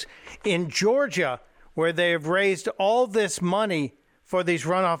troubles in Georgia, where they have raised all this money for these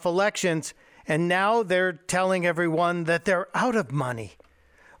runoff elections, and now they're telling everyone that they're out of money.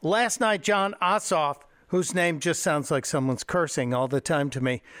 Last night, Jon Ossoff, whose name just sounds like someone's cursing all the time to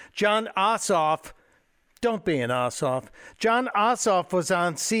me, Jon Ossoff, don't be an Ossoff. Jon Ossoff was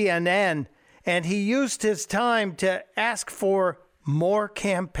on CNN, and he used his time to ask for more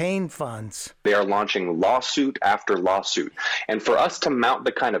campaign funds. They are launching lawsuit after lawsuit. And for us to mount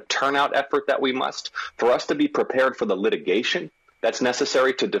the kind of turnout effort that we must, for us to be prepared for the litigation that's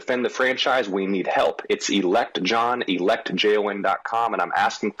necessary to defend the franchise, we need help. It's electjon, electjon.com, and I'm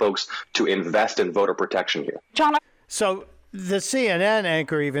asking folks to invest in voter protection here. John. So the CNN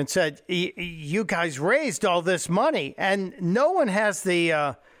anchor even said, you guys raised all this money, and no one has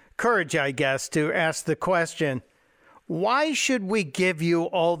the courage, I guess, to ask the question, why should we give you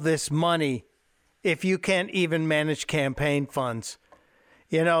all this money if you can't even manage campaign funds?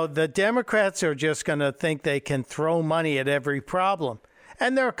 You know, the Democrats are just going to think they can throw money at every problem.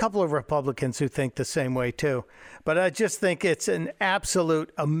 And there are a couple of Republicans who think the same way, too. But I just think it's an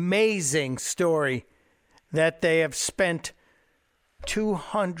absolute amazing story that they have spent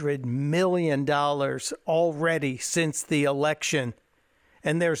 $200 million already since the election.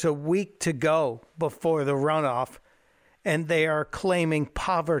 And there's a week to go before the runoff. And they are claiming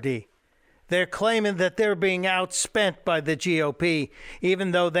poverty. They're claiming that they're being outspent by the GOP,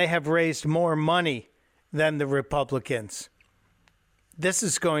 even though they have raised more money than the Republicans. This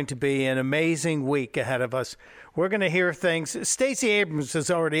is going to be an amazing week ahead of us. We're going to hear things. Stacey Abrams is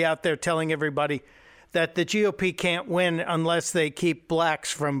already out there telling everybody that the GOP can't win unless they keep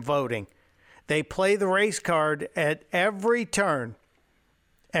blacks from voting. They play the race card at every turn.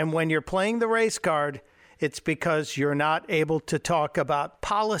 And when you're playing the race card, it's because you're not able to talk about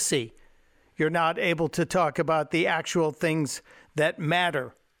policy. You're not able to talk about the actual things that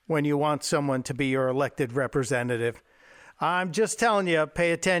matter when you want someone to be your elected representative. I'm just telling you,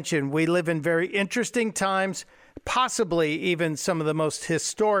 pay attention. We live in very interesting times, possibly even some of the most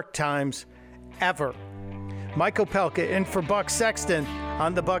historic times ever. Mike Opelka in for Buck Sexton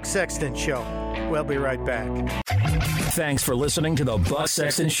on The Buck Sexton Show. We'll be right back. Thanks for listening to the Buck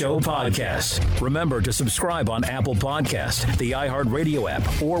Sexton Show podcast. Remember to subscribe on Apple Podcasts, the iHeartRadio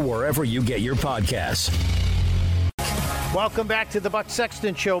app, or wherever you get your podcasts. Welcome back to the Buck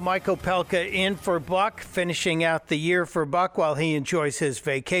Sexton Show. Mike Opelka in for Buck, finishing out the year for Buck while he enjoys his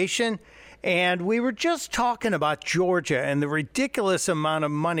vacation. And we were just talking about Georgia and the ridiculous amount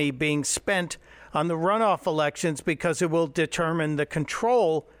of money being spent on the runoff elections because it will determine the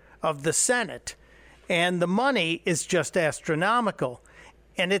control of the Senate. And the money is just astronomical.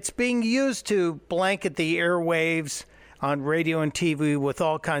 And it's being used to blanket the airwaves on radio and TV with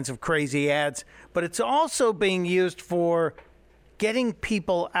all kinds of crazy ads, but it's also being used for getting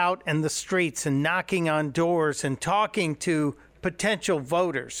people out in the streets and knocking on doors and talking to potential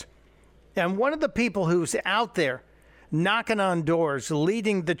voters. And one of the people who's out there knocking on doors,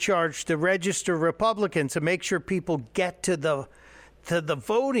 leading the charge to register Republicans and make sure people get to the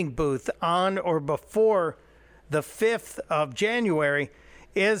voting booth on or before the 5th of January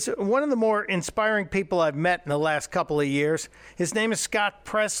is one of the more inspiring people I've met in the last couple of years. His name is Scott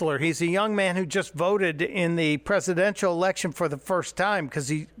Presler. He's a young man who just voted in the presidential election for the first time because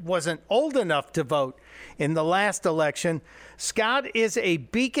he wasn't old enough to vote in the last election. Scott is a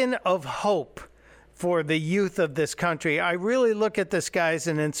beacon of hope for the youth of this country. I really look at this guy as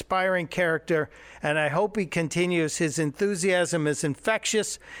an inspiring character, and I hope he continues. His enthusiasm is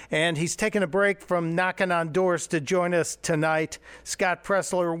infectious, and he's taken a break from knocking on doors to join us tonight. Scott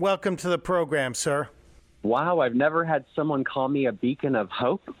Presler, welcome to the program, sir. Wow, I've never had someone call me a beacon of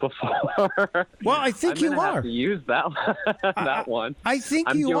hope before. Well, I think you are. I'm going to have to use that one. I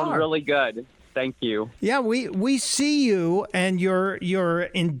think you are. I'm doing really good. Thank you. Yeah, we see you and your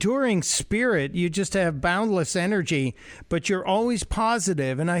enduring spirit. You just have boundless energy, but you're always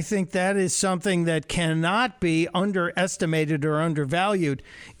positive, and I think that is something that cannot be underestimated or undervalued.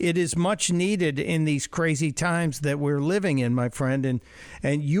 It is much needed in these crazy times that we're living in, my friend,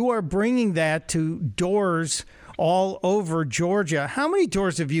 and you are bringing that to doors all over Georgia. How many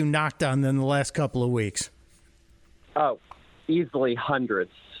doors have you knocked on in the last couple of weeks? Oh, easily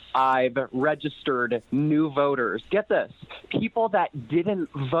hundreds. I've registered new voters. Get this, people that didn't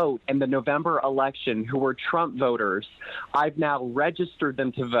vote in the November election who were Trump voters, I've now registered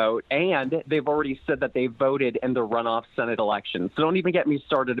them to vote, and they've already said that they voted in the runoff Senate election. So don't even get me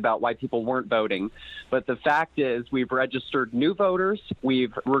started about why people weren't voting. But the fact is we've registered new voters,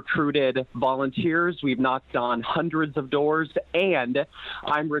 we've recruited volunteers, we've knocked on hundreds of doors, and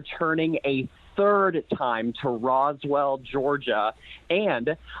I'm returning a third time to Roswell, Georgia,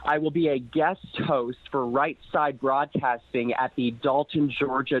 and I will be a guest host for Right Side Broadcasting at the Dalton,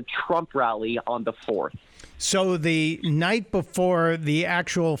 Georgia Trump rally on the 4th. So the night before the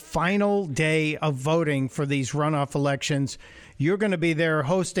actual final day of voting for these runoff elections, you're going to be there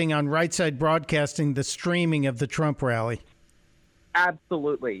hosting on Right Side Broadcasting the streaming of the Trump rally.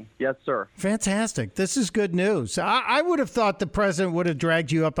 Absolutely. Yes, sir. Fantastic. This is good news. I would have thought the president would have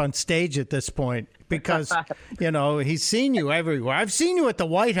dragged you up on stage at this point because, he's seen you everywhere. I've seen you at the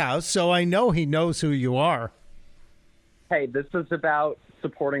White House, so I know he knows who you are. Hey, this is about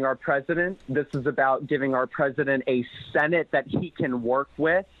supporting our president. This is about giving our president a Senate that he can work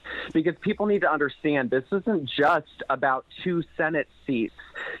with, because people need to understand this isn't just about 2 Senate seats.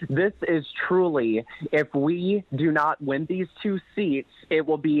 This is truly, if we do not win these 2 seats, it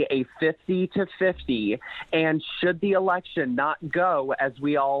will be a 50-50. And should the election not go as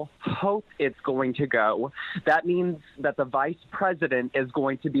we all hope it's going to go, that means that the vice president is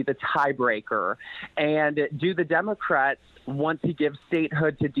going to be the tiebreaker. And do the Democrats want to give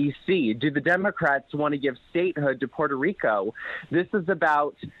statehood to D.C.? Do the Democrats want to give statehood to Puerto Rico? This is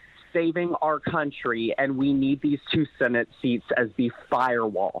about saving our country, and we need these 2 Senate seats as the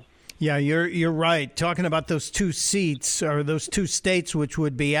firewall. Yeah, you're right. Talking about those 2 seats, or those 2 states which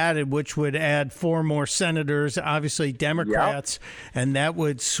would be added, which would add 4 more senators, obviously Democrats, yep. And that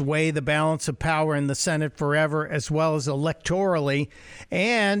would sway the balance of power in the Senate forever, as well as electorally.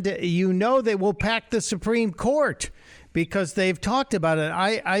 And they will pack the Supreme Court, because they've talked about it.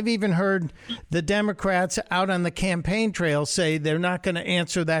 I've even heard the Democrats out on the campaign trail say they're not going to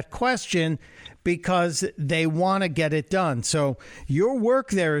answer that question because they want to get it done. So your work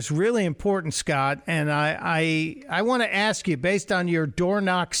there is really important, Scott. And I want to ask you, based on your door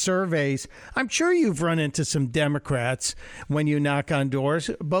knock surveys, I'm sure you've run into some Democrats when you knock on doors,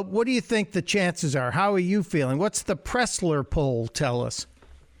 but what do you think the chances are? How are you feeling? What's the Presler poll tell us?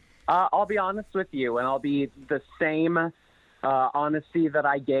 I'll be honest with you, and I'll be the same honesty that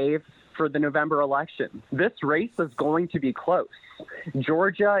I gave for the November election. This race is going to be close.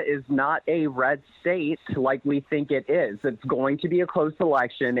 Georgia is not a red state like we think it is. It's going to be a close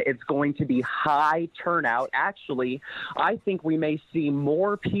election. It's going to be high turnout. Actually, I think we may see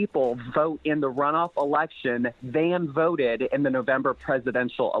more people vote in the runoff election than voted in the November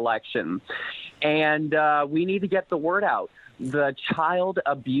presidential election. And we need to get the word out. The child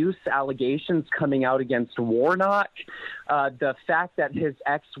abuse allegations coming out against Warnock, the fact that his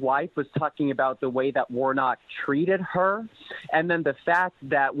ex-wife was talking about the way that Warnock treated her, and then the fact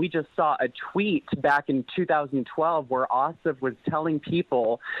that we just saw a tweet back in 2012 where Ossoff was telling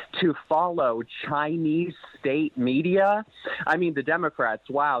people to follow Chinese state media. I mean, the Democrats,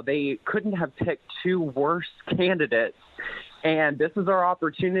 wow, they couldn't have picked two worse candidates. And this is our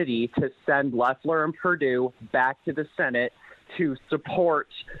opportunity to send Loeffler and Perdue back to the Senate to support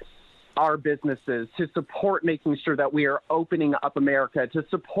our businesses, to support making sure that we are opening up America, to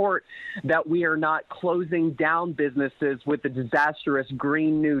support that we are not closing down businesses with the disastrous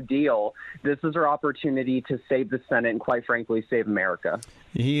Green New Deal. This is our opportunity to save the Senate and, quite frankly, save America.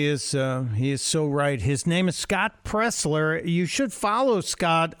 He is so right. His name is Scott Presler. You should follow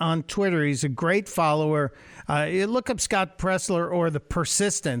Scott on Twitter. He's a great follower. Look up Scott Presler or The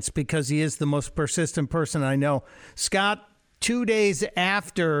Persistence, because he is the most persistent person I know. Scott, 2 days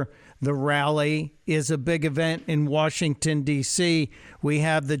after the rally is a big event in Washington, D.C. We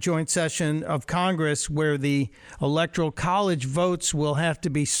have the joint session of Congress where the Electoral College votes will have to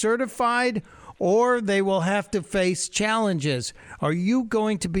be certified or they will have to face challenges. Are you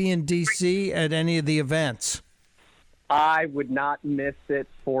going to be in D.C. at any of the events? I would not miss it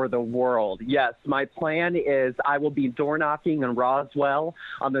for the world. Yes, my plan is I will be door knocking in Roswell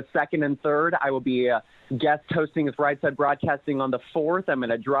on the 2nd and 3rd. I will be guest hosting with Right Side Broadcasting on the 4th. I'm going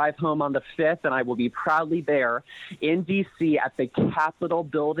to drive home on the 5th, and I will be proudly there in D.C. at the Capitol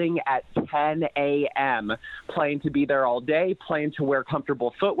building at 10 a.m. Plan to be there all day, plan to wear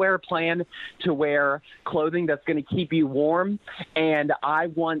comfortable footwear, plan to wear clothing that's going to keep you warm, and I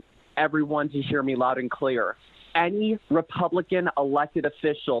want everyone to hear me loud and clear. Any Republican elected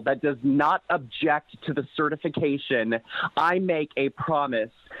official that does not object to the certification, I make a promise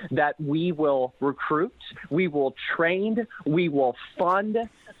that we will recruit, we will train, we will fund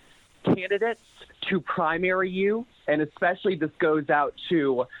candidates to primary you. And especially this goes out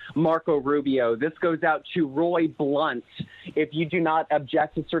to Marco Rubio. This goes out to Roy Blunt. If you do not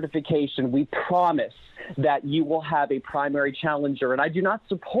object to certification, we promise that you will have a primary challenger. And I do not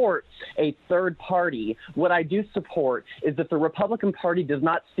support a third party. What I do support is that the Republican Party does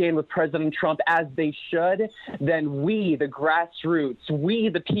not stand with President Trump as they should, then we, the grassroots, we,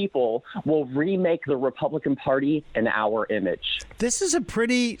 the people, will remake the Republican Party in our image. This is a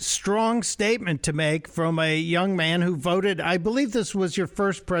pretty strong statement to make from a young man who voted. I believe this was your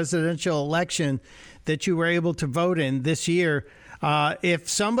first presidential election that you were able to vote in this year. If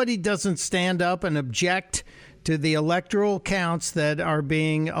somebody doesn't stand up and object to the electoral counts that are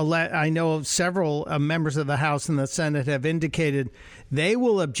being I know several members of the House and the Senate have indicated they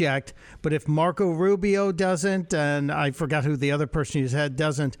will object. But if Marco Rubio doesn't, and I forgot who the other person you said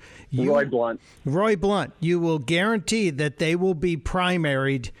doesn't, Roy Blunt, you will guarantee that they will be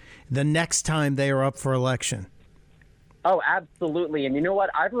primaried the next time they are up for election. Oh, absolutely. And you know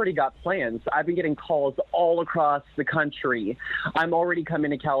what? I've already got plans. I've been getting calls all across the country. I'm already coming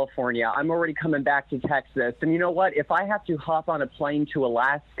to California. I'm already coming back to Texas. And you know what? If I have to hop on a plane to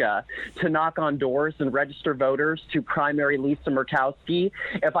Alaska to knock on doors and register voters to primary Lisa Murkowski,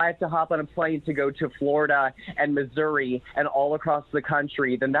 if I have to hop on a plane to go to Florida and Missouri and all across the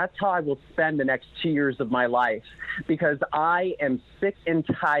country, then that's how I will spend the next 2 years of my life. Because I am sick and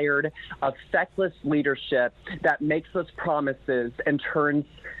tired of feckless leadership that makes us promises and turns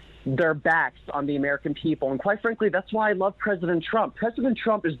their backs on the American people. And quite frankly, that's why I love President Trump. President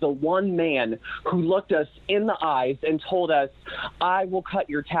Trump is the one man who looked us in the eyes and told us, I will cut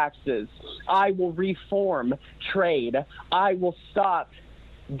your taxes. I will reform trade. I will stop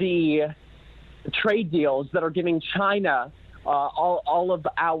the trade deals that are giving China all of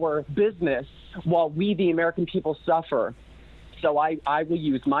our business while we, the American people, suffer. So I will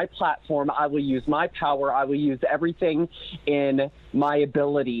use my platform, I will use my power, I will use everything in my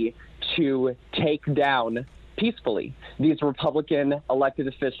ability to take down peacefully these Republican elected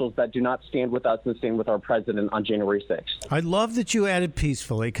officials that do not stand with us and stand with our president on January 6th. I love that you added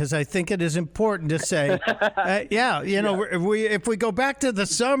peacefully, because I think it is important to say, if we go back to the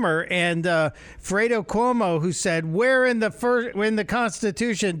summer and Fredo Cuomo, who said, where in the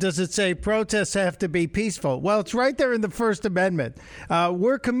Constitution does it say protests have to be peaceful? Well, it's right there in the First Amendment.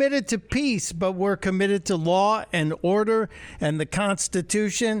 We're committed to peace, but we're committed to law and order and the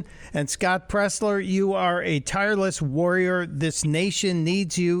Constitution. And Scott Presler, you are a tireless warrior. This nation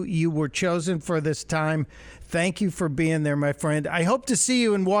needs you. You were chosen for this time. Thank you for being there, my friend. I hope to see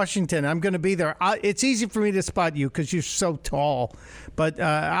you in Washington. I'm going to be there. It's easy for me to spot you because you're so tall, but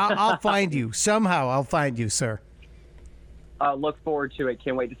I'll find you. Somehow I'll find you, sir. Look forward to it.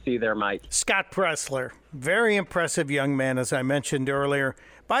 Can't wait to see you there, Mike. Scott Presler, very impressive young man, as I mentioned earlier.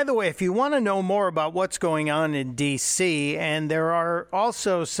 By the way, if you want to know more about what's going on in D.C., and there are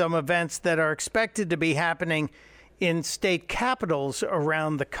also some events that are expected to be happening in state capitals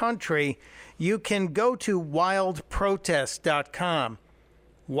around the country, you can go to wildprotest.com.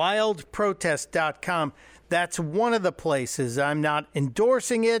 Wildprotest.com. That's one of the places. I'm not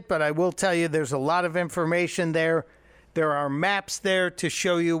endorsing it, but I will tell you there's a lot of information there. There are maps there to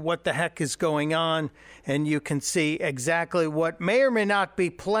show you what the heck is going on, and you can see exactly what may or may not be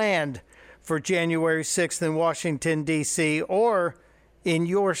planned for January 6th in Washington, D.C., or in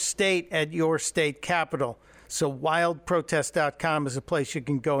your state at your state capitol. So wildprotest.com is a place you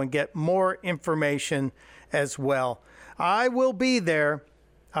can go and get more information as well. I will be there,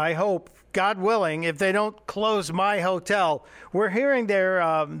 I hope, God willing, if they don't close my hotel. We're hearing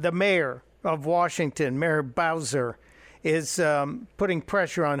there the mayor of Washington, Mayor Bowser, is putting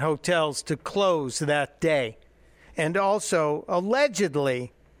pressure on hotels to close that day. And also,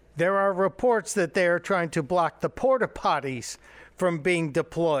 allegedly, there are reports that they are trying to block the porta potties from being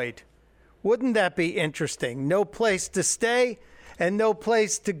deployed. Wouldn't that be interesting? No place to stay and no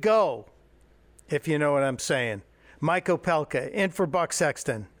place to go, if you know what I'm saying. Mike Opelka in for Buck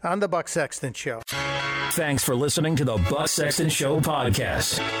Sexton on The Buck Sexton Show. Thanks for listening to the Buck Sexton Show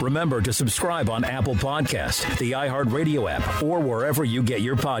podcast. Remember to subscribe on Apple Podcasts, the iHeartRadio app, or wherever you get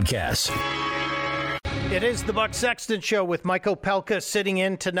your podcasts. It is the Buck Sexton Show with Mike Opelka sitting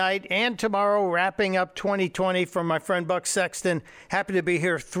in tonight and tomorrow, wrapping up 2020 for my friend Buck Sexton. Happy to be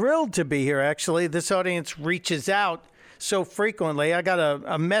here. Thrilled to be here, actually. This audience reaches out so frequently. I got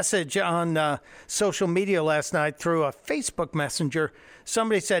a message on social media last night through a Facebook Messenger.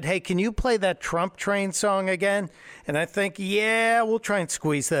 Somebody said, hey, can you play that Trump Train song again? And I think, yeah, we'll try and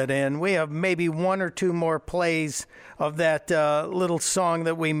squeeze that in. We have maybe one or two more plays of that little song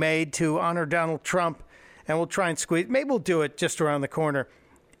that we made to honor Donald Trump, and we'll try and squeeze. Maybe we'll do it just around the corner.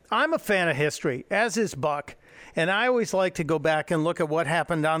 I'm a fan of history, as is Buck, and I always like to go back and look at what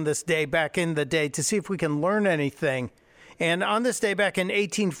happened on this day back in the day to see if we can learn anything. And on this day back in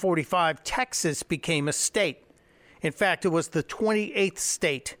 1845, Texas became a state. In fact, it was the 28th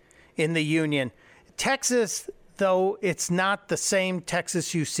state in the Union. Texas, though, it's not the same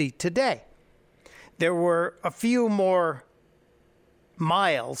Texas you see today. There were a few more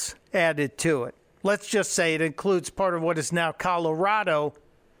miles added to it. Let's just say it includes part of what is now Colorado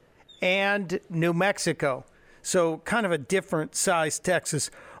and New Mexico. So kind of a different size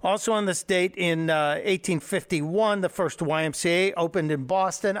Texas. Also on this date in 1851, the first YMCA opened in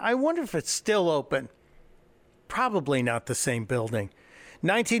Boston. I wonder if it's still open. Probably not the same building.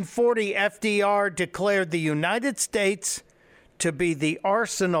 1940, FDR declared the United States to be the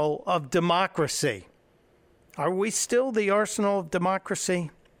arsenal of democracy. Are we still the arsenal of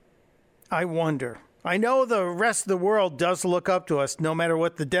democracy? I wonder. I know the rest of the world does look up to us, no matter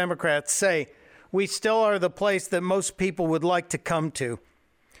what the Democrats say. We still are the place that most people would like to come to.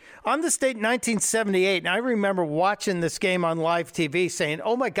 On this date, 1978, and I remember watching this game on live TV saying,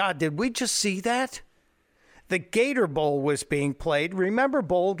 oh my God, did we just see that? The Gator Bowl was being played. Remember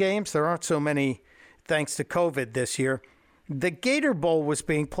bowl games? There aren't so many thanks to COVID this year. The Gator Bowl was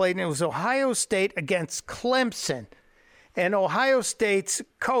being played, and it was Ohio State against Clemson. And Ohio State's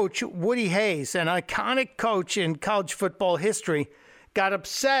coach, Woody Hayes, an iconic coach in college football history, got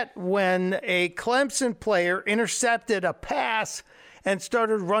upset when a Clemson player intercepted a pass and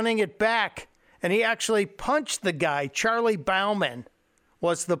started running it back. And he actually punched the guy. Charlie Bauman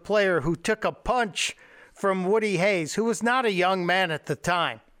was the player who took a punch from Woody Hayes, who was not a young man at the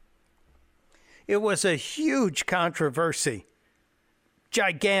time. It was a huge controversy.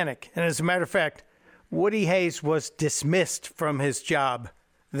 Gigantic. And as a matter of fact, Woody Hayes was dismissed from his job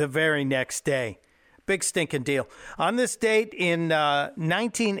the very next day. Big stinking deal. On this date in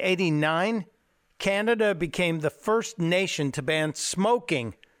 1989, Canada became the first nation to ban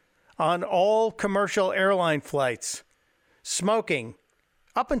smoking on all commercial airline flights. Smoking.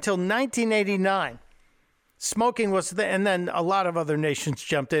 Up until 1989, smoking was and then a lot of other nations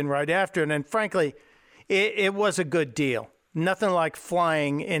jumped in right after. And then, frankly, it was a good deal. Nothing like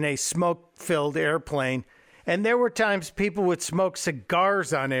flying in a smoke-filled airplane. And there were times people would smoke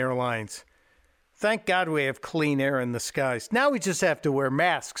cigars on airlines. Thank God we have clean air in the skies. Now we just have to wear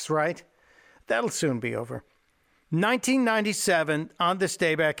masks, right? That'll soon be over. 1997, on this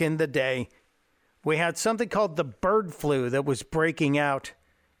day back in the day, we had something called the bird flu that was breaking out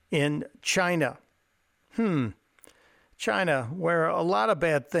in China. China, where a lot of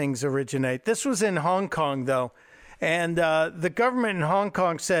bad things originate. This was in Hong Kong, though. And the government in Hong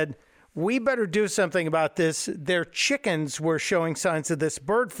Kong said, we better do something about this. Their chickens were showing signs of this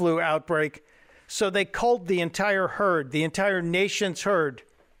bird flu outbreak. So they culled the entire herd, the entire nation's herd.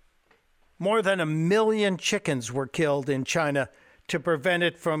 More than 1 million chickens were killed in China to prevent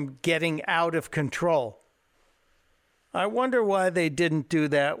it from getting out of control. I wonder why they didn't do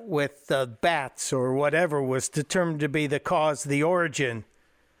that with bats or whatever was determined to be the cause, the origin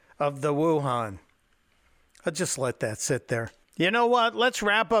of the Wuhan. I'll just let that sit there. You know what? Let's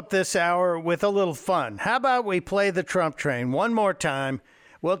wrap up this hour with a little fun. How about we play the Trump train one more time?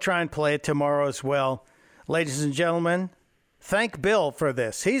 We'll try and play it tomorrow as well. Ladies and gentlemen, thank Bill for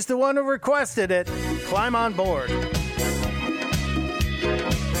this. He's the one who requested it. Climb on board.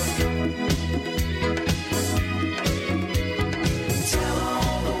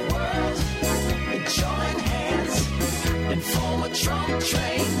 Form a Trump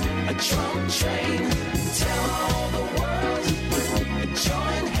train, a Trump train. Tell all the world,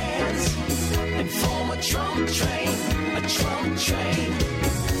 join hands and form a Trump train, a Trump train.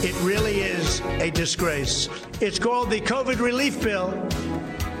 It really is a disgrace. It's called the COVID relief bill,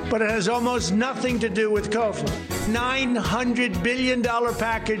 but it has almost nothing to do with COVID. $900 billion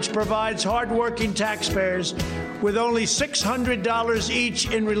package provides hardworking taxpayers with only $600 each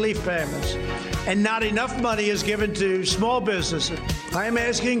in relief payments. And not enough money is given to small businesses. I am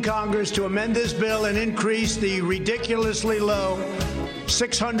asking Congress to amend this bill and increase the ridiculously low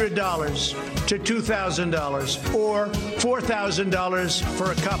 $600 to $2,000 or $4,000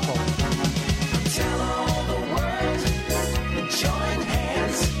 for a couple. Tell all the world, join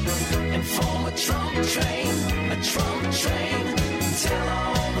hands and form a Trump train, a Trump train. Tell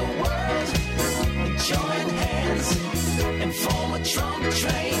all the world, join hands and form a Trump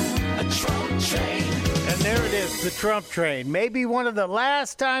train, a Trump train. And there it is, the Trump train. Maybe one of the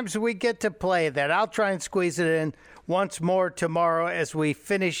last times we get to play that. I'll try and squeeze it in once more tomorrow as we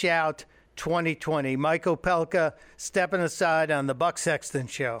finish out 2020. Mike Opelka stepping aside on the Buck Sexton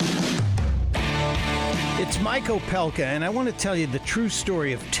Show. It's Mike Opelka, and I want to tell you the true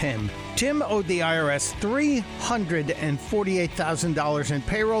story of Tim. Tim owed the IRS $348,000 in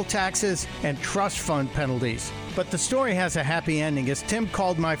payroll taxes and trust fund penalties. But the story has a happy ending as Tim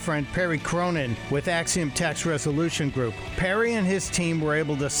called my friend Perry Cronin with Axiom Tax Resolution Group. Perry and his team were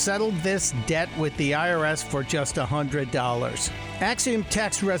able to settle this debt with the IRS for just $100. Axiom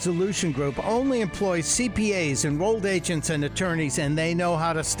Tax Resolution Group only employs CPAs, enrolled agents, and attorneys, and they know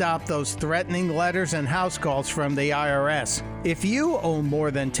how to stop those threatening letters and house calls from the IRS. If you owe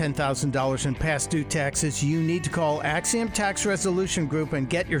more than $10,000 in past due taxes, you need to call Axiom Tax Resolution Group and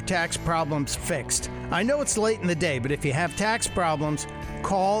get your tax problems fixed. I know it's late in the day, but if you have tax problems,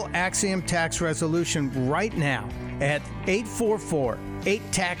 call Axiom Tax Resolution right now at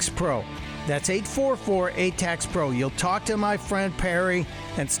 844-8TAX-PRO. That's 844-8TAX-PRO. You'll talk to my friend Perry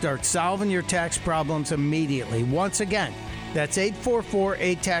and start solving your tax problems immediately. Once again, that's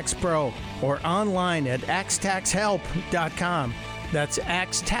 844-8TAX-PRO or online at axtaxhelp.com. That's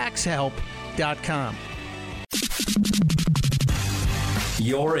axtaxhelp.com.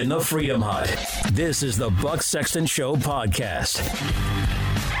 You're in the Freedom Hut. This is the Buck Sexton Show podcast.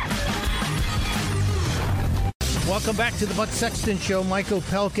 Welcome back to the Buck Sexton Show. Mike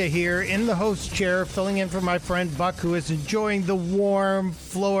Opelka here in the host chair, filling in for my friend Buck, who is enjoying the warm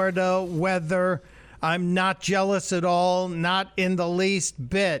Florida weather. I'm not jealous at all, not in the least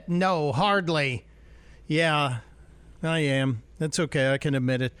bit. No, hardly. Yeah, I am. That's okay, I can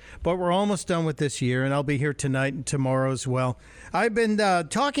admit it. But we're almost done with this year, and I'll be here tonight and tomorrow as well. I've been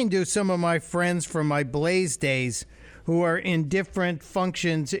talking to some of my friends from my Blaze days who are in different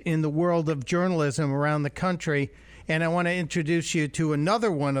functions in the world of journalism around the country, and I want to introduce you to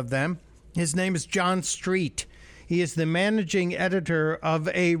another one of them. His name is John Street. He is the managing editor of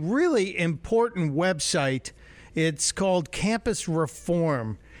a really important website. It's called Campus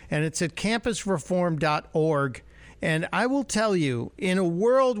Reform, and it's at campusreform.org. And I will tell you, in a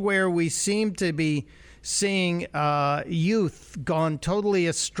world where we seem to be seeing youth gone totally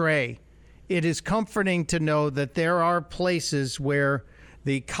astray, it is comforting to know that there are places where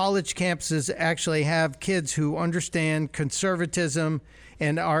the college campuses actually have kids who understand conservatism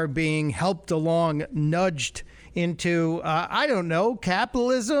and are being helped along, nudged into,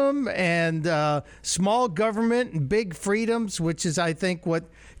 capitalism and small government and big freedoms, which is, I think, what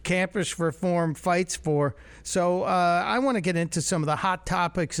Campus Reform fights for. So I want to get into some of the hot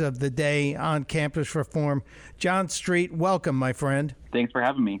topics of the day on Campus Reform. John Street, welcome, my friend. Thanks for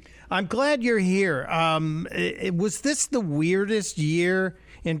having me. I'm glad you're here. Was this the weirdest year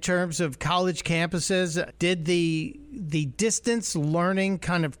in terms of college campuses? Did the distance learning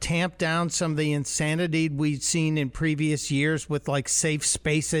kind of tamp down some of the insanity we've seen in previous years with like safe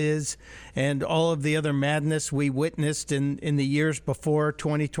spaces and all of the other madness we witnessed in the years before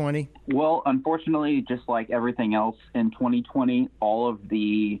 2020? Well, unfortunately, just like everything else in 2020, all of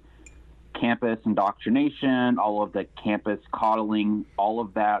the campus indoctrination, all of the campus coddling, all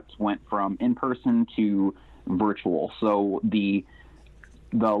of that went from in-person to virtual. So the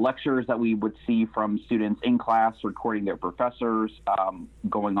lectures that we would see from students in class recording their professors,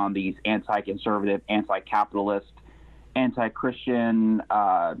 going on these anti-conservative, anti-capitalist, anti-Christian,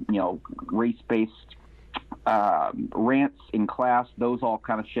 race-based rants in class, those all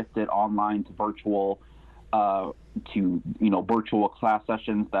kind of shifted online to virtual virtual class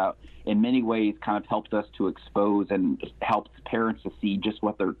sessions that in many ways kind of helped us to expose and helped parents to see just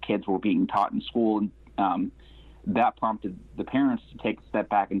what their kids were being taught in school. And that prompted the parents to take a step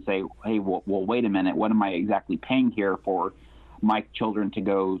back and say, hey, well, wait a minute, what am I exactly paying here for my children to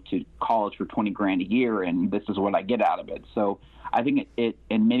go to college for $20,000 a year, and this is what I get out of it. So I think it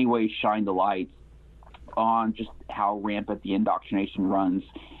in many ways shined a light on just how rampant the indoctrination runs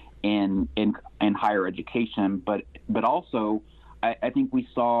in higher education, but also I think we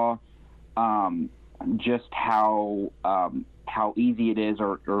saw just how easy it is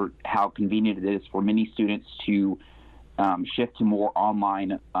or how convenient it is for many students to shift to more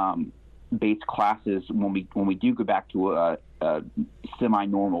online based classes when we do go back to a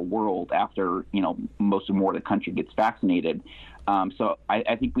semi-normal world after most or more of the country gets vaccinated. So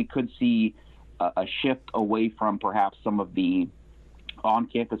I think we could see a shift away from perhaps some of the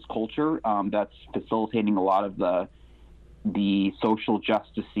on-campus culture that's facilitating a lot of the social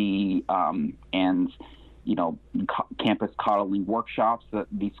justice-y and campus coddling workshops that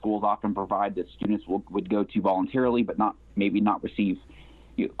these schools often provide that students would go to voluntarily, but not receive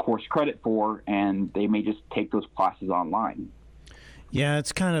course credit for, and they may just take those classes online. Yeah,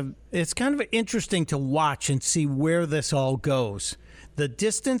 it's kind of interesting to watch and see where this all goes. The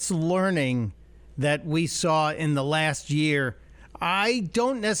distance learning that we saw in the last year, I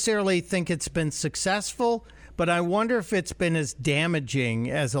don't necessarily think it's been successful, but I wonder if it's been as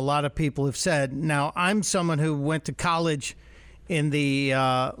damaging as a lot of people have said. Now, I'm someone who went to college in the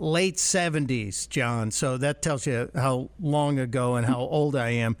late 70s, John, so that tells you how long ago and how old I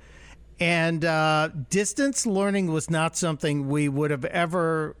am. And distance learning was not something we would have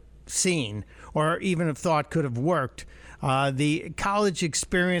ever seen or even have thought could have worked. The college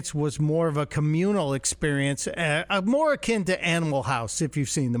experience was more of a communal experience, more akin to Animal House, if you've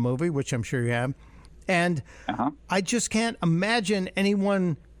seen the movie, which I'm sure you have. And I just can't imagine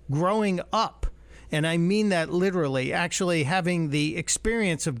anyone growing up, and I mean that literally, actually having the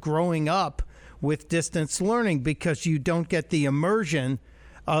experience of growing up with distance learning, because you don't get the immersion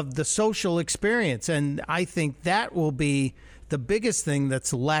of the social experience. And I think that will be the biggest thing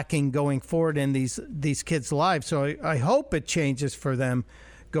that's lacking going forward in these kids' lives. So I hope it changes for them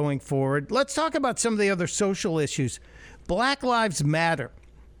going forward. Let's talk about some of the other social issues. Black Lives Matter,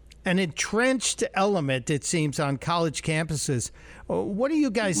 an entrenched element, it seems, on college campuses. What are you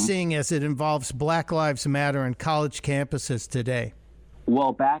guys seeing as it involves Black Lives Matter on college campuses today?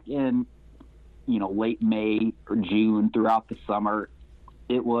 Well, back in late May or June, throughout the summer,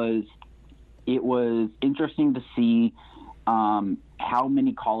 it was interesting to see how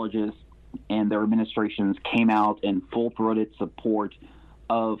many colleges and their administrations came out in full-throated support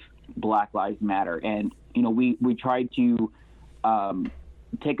of Black Lives Matter. And we tried to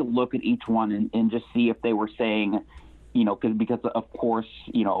take a look at each one and just see if they were saying, because of course,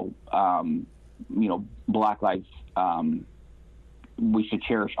 Black lives, we should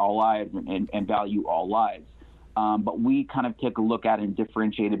cherish all lives and value all lives. But we kind of took a look at and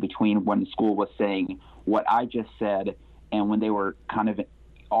differentiated between when the school was saying what I just said and when they were kind of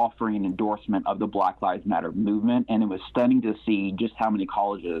offering an endorsement of the Black Lives Matter movement. And it was stunning to see just how many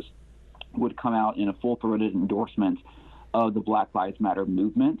colleges would come out in a full-throated endorsement of the Black Lives Matter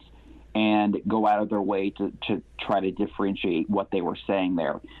movement and go out of their way to try to differentiate what they were saying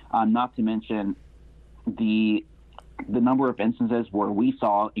there. Not to mention the number of instances where we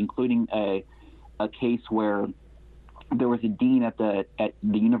saw, including a case where there was a dean at the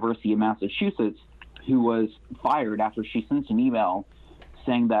University of Massachusetts who was fired after she sent an email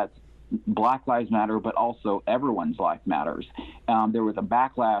saying that Black Lives Matter, but also everyone's life matters. There was a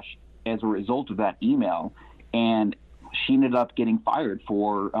backlash as a result of that email, and she ended up getting fired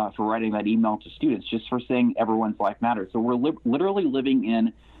for writing that email to students just for saying everyone's life matters. So we're literally living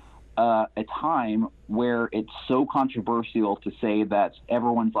in a time where it's so controversial to say that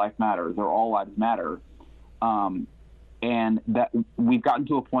everyone's life matters or all lives matter, and that we've gotten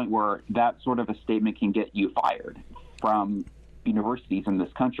to a point where that sort of a statement can get you fired from universities in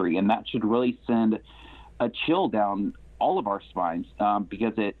this country, and that should really send a chill down all of our spines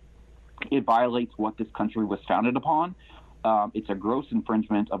because it violates what this country was founded upon. It's a gross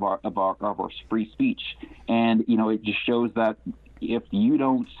infringement of our free speech, and it just shows that if you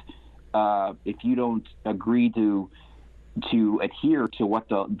don't agree to to adhere to what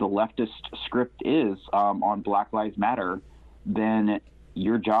the leftist script is on Black Lives Matter, then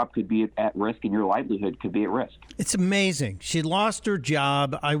your job could be at risk and your livelihood could be at risk. It's amazing. She lost her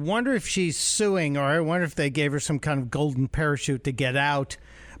job. I wonder if she's suing, or I wonder if they gave her some kind of golden parachute to get out.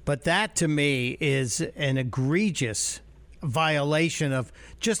 But that, to me, is an egregious violation of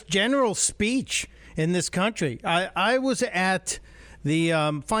just general speech in this country. I was at the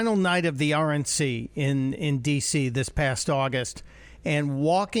final night of the RNC in D.C. this past August, and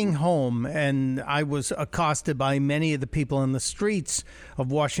walking home, and I was accosted by many of the people in the streets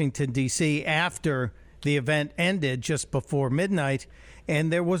of Washington, D.C. after the event ended just before midnight.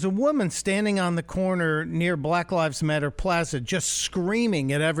 And there was a woman standing on the corner near Black Lives Matter Plaza just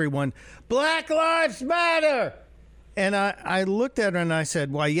screaming at everyone, "Black Lives Matter!" And I looked at her and I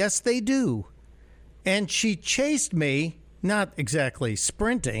said, "Why, yes, they do." And she chased me, not exactly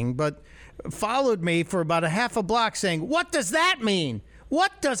sprinting, but followed me for about a half a block saying, "What does that mean?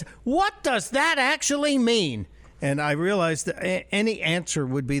 What does that actually mean?" And I realized that any answer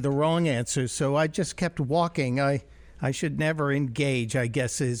would be the wrong answer, so I just kept walking. I should never engage, I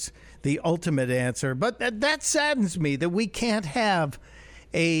guess, is the ultimate answer. But that saddens me that we can't have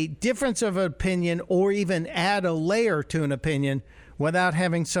a difference of opinion or even add a layer to an opinion without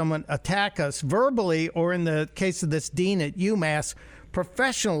having someone attack us verbally, or in the case of this dean at UMass,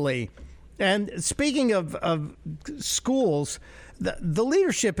 professionally. And speaking of schools, the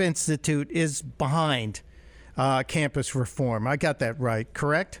Leadership Institute is behind campus reform. I got that right,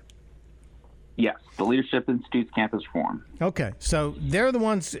 correct? Yes, the Leadership Institute's campus reform. Okay, so they're the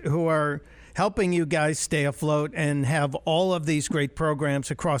ones who are helping you guys stay afloat and have all of these great programs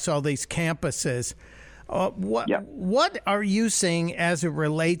across all these campuses. What are you seeing as it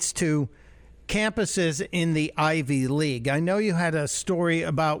relates to campuses in the Ivy League? I know you had a story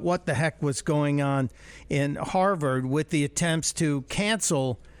about what the heck was going on in Harvard with the attempts to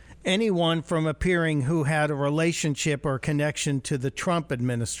cancel anyone from appearing who had a relationship or connection to the Trump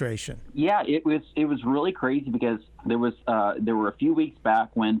administration. Yeah, it was really crazy because there were a few weeks back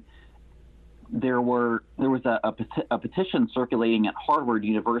when there was a petition circulating at Harvard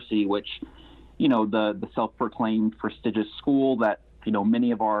University, which, you know, the self-proclaimed prestigious school that, you know,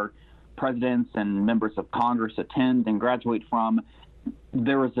 many of our presidents and members of Congress attend and graduate from.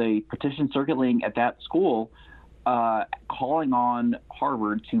 There was a petition circulating at that school calling on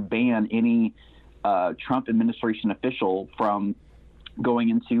Harvard to ban any Trump administration official from going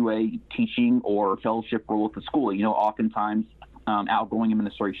into a teaching or fellowship role at the school. You know, oftentimes outgoing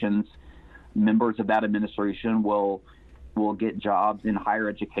administrations, members of that administration will get jobs in higher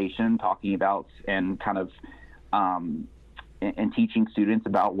education, talking about and kind of and teaching students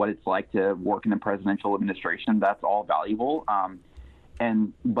about what it's like to work in a presidential administration. That's all valuable.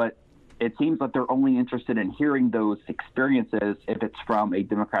 But it seems that they're only interested in hearing those experiences if it's from a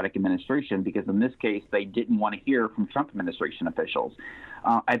Democratic administration, because in this case, they didn't want to hear from Trump administration officials.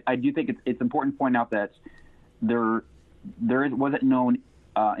 I do think it's important to point out that there wasn't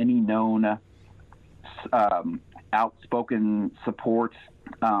any known outspoken support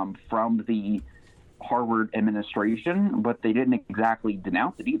from the Harvard administration, but they didn't exactly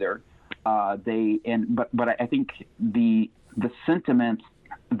denounce it either. But I think the sentiment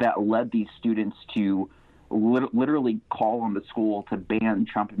that led these students to literally call on the school to ban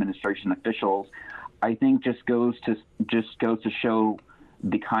Trump administration officials, I think just goes to show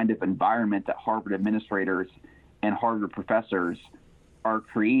the kind of environment that Harvard administrators and Harvard professors are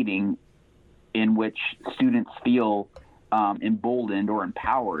creating, in which students feel emboldened or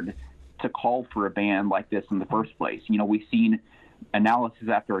empowered to call for a ban like this in the first place. You know, we've seen analysis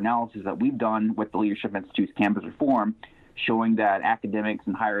after analysis that we've done with the Leadership Institute's campus reform, showing that academics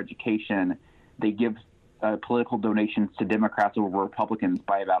in higher education, they give political donations to Democrats over Republicans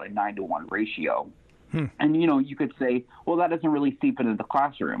by about a 9-to-1 ratio. And, you know, you could say, well, that doesn't really seep into the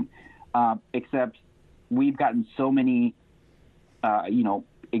classroom, except we've gotten so many,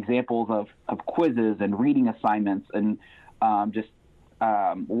 examples of quizzes and reading assignments and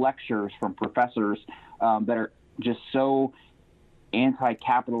lectures from professors that are just so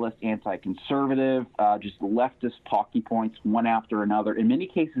anti-capitalist, anti-conservative, just leftist talking points one after another. In many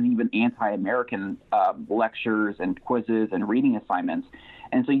cases, even anti-American lectures and quizzes and reading assignments.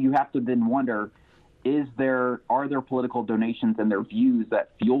 And so you have to then wonder, are there political donations and their views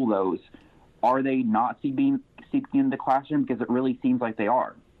that fuel those? Are they not seeping into the classroom? Because it really seems like they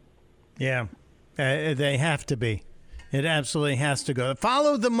are. Yeah, they have to be. It absolutely has to go.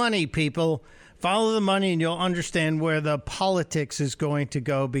 Follow the money, people. Follow the money, and you'll understand where the politics is going to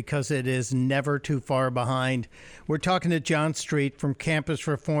go, because it is never too far behind. We're talking to John Street from Campus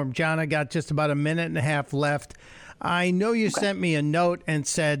Reform. John, I got just about a minute and a half left. I know you sent me a note and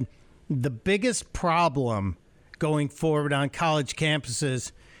said the biggest problem going forward on college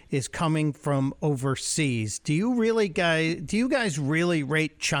campuses is coming from overseas. Do you guys really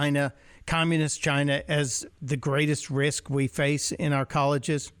rate China, communist China, as the greatest risk we face in our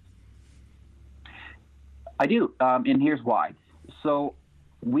colleges? I do, and here's why. So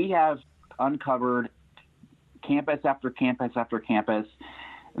we have uncovered campus after campus after campus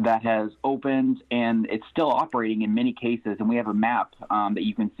that has opened, and it's still operating in many cases. And we have a map that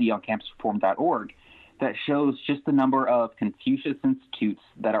you can see on campusreform.org that shows just the number of Confucius Institutes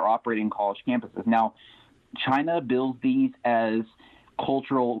that are operating college campuses. Now, China builds these as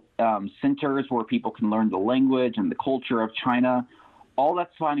cultural centers where people can learn the language and the culture of China. All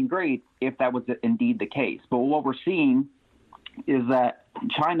that's fine and great if that was indeed the case. But what we're seeing is that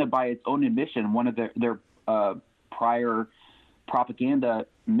China, by its own admission, one of their prior propaganda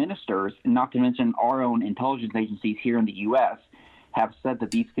ministers, not to mention our own intelligence agencies here in the U.S., have said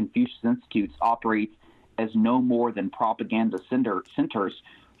that these Confucius Institutes operate as no more than propaganda centers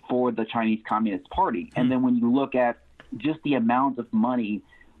for the Chinese Communist Party. And then when you look at just the amount of money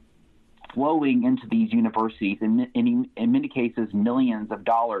flowing into these universities, in many cases millions of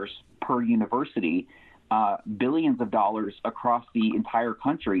dollars per university, billions of dollars across the entire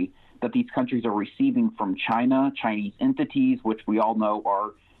country that these countries are receiving from China, Chinese entities, which we all know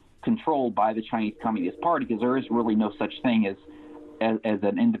are controlled by the Chinese Communist Party, because there is really no such thing as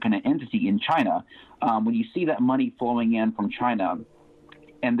an independent entity in China. When you see that money flowing in from China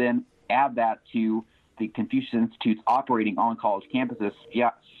and then add that to the Confucius Institutes operating on college campuses,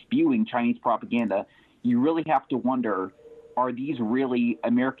 spewing Chinese propaganda, you really have to wonder, are these really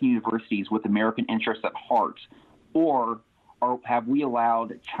American universities with American interests at heart? Or have we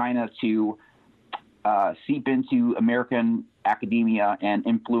allowed China to seep into American academia and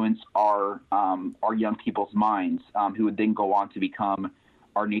influence our young people's minds, who would then go on to become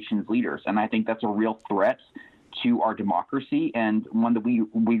our nation's leaders? And I think that's a real threat to our democracy, and one that we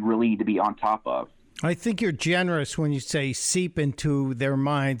really need to be on top of. I think you're generous when you say seep into their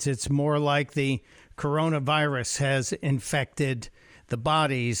minds. It's more like the coronavirus has infected the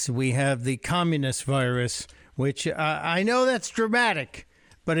bodies. We have the communist virus, which I know that's dramatic,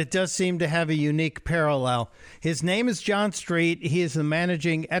 but it does seem to have a unique parallel. His name is John Street. He is the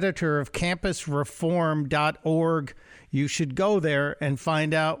managing editor of campusreform.org. You should go there and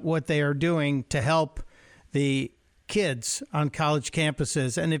find out what they are doing to help the kids on college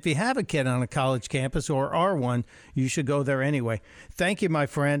campuses. And if you have a kid on a college campus or are one, you should go there anyway. Thank you, my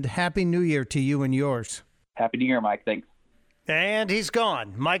friend. Happy New Year to you and yours. Happy New Year, Mike. Thanks. And he's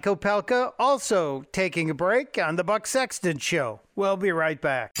gone. Mike Opelka also taking a break on the Buck Sexton Show. We'll be right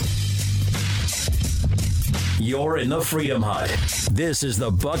back. You're in the Freedom Hut. This is the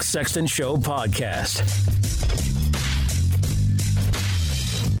Buck Sexton Show podcast.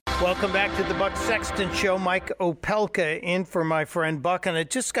 Welcome back to the Buck Sexton Show. Mike Opelka in for my friend Buck. And I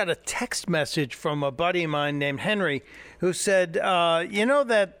just got a text message from a buddy of mine named Henry who said,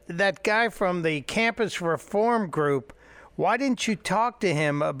 that guy from the Campus Reform Group, why didn't you talk to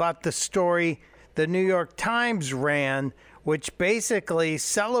him about the story the New York Times ran, which basically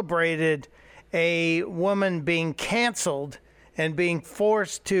celebrated a woman being canceled and being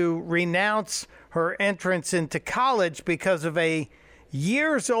forced to renounce her entrance into college because of a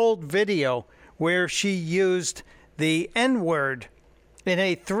years-old video where she used the N-word in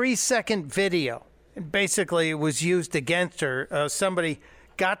a 3-second video. And basically, it was used against her. Somebody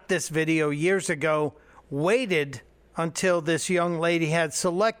got this video years ago, waited until this young lady had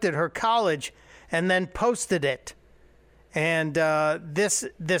selected her college, and then posted it. And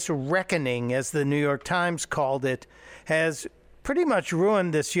this reckoning, as the New York Times called it, has pretty much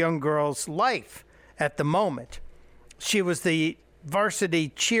ruined this young girl's life at the moment. She was the varsity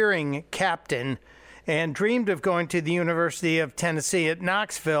cheering captain and dreamed of going to the University of Tennessee at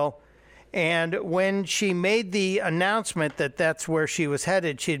Knoxville. And when she made the announcement that that's where she was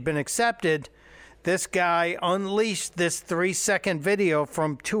headed, she'd been accepted, this guy unleashed this 3-second video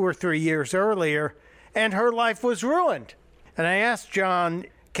from 2 or 3 years earlier, and her life was ruined. And I asked John,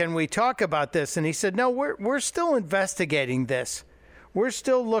 can we talk about this? And he said, no, we're still investigating this. We're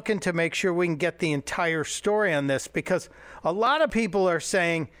still looking to make sure we can get the entire story on this, because a lot of people are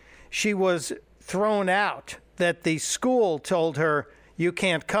saying she was thrown out, that the school told her, you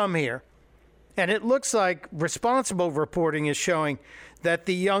can't come here. And it looks like responsible reporting is showing that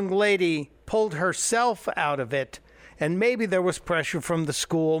the young lady pulled herself out of it, and maybe there was pressure from the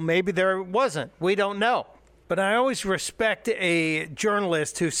school, maybe there wasn't. We don't know. But I always respect a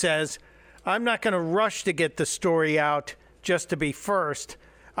journalist who says, I'm not going to rush to get the story out just to be first.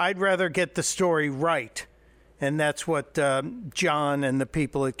 I'd rather get the story right. And that's what John and the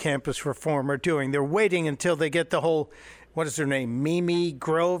people at Campus Reform are doing. They're waiting until they get the whole, what is her name, Mimi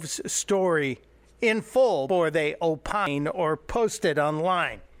Groves story in full before they opine or post it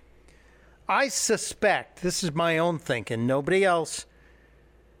online. I suspect, this is my own thinking, nobody else,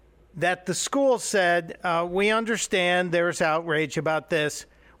 that the school said, we understand there's outrage about this.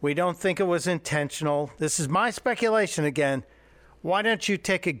 We don't think it was intentional. This is my speculation again. Why don't you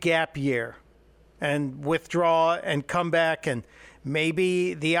take a gap year and withdraw and come back, and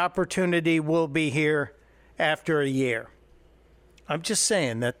maybe the opportunity will be here after a year. I'm just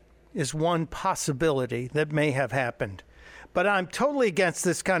saying that is one possibility that may have happened. But I'm totally against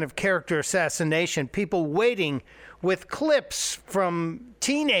this kind of character assassination, people waiting with clips from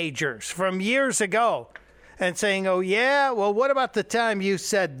teenagers from years ago and saying, oh, yeah, well, what about the time you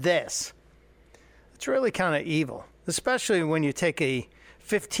said this? It's really kind of evil, especially when you take a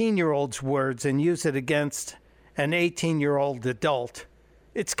 15-year-old's words and use it against an 18-year-old adult.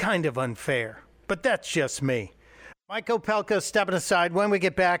 It's kind of unfair, but that's just me. Mike Opelka stepping aside. When we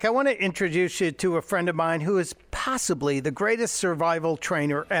get back, I want to introduce you to a friend of mine who is possibly the greatest survival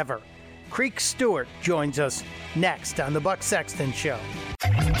trainer ever. Creek Stewart joins us next on The Buck Sexton Show.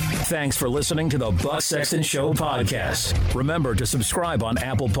 Thanks for listening to the Buck Sexton Show podcast. Remember to subscribe on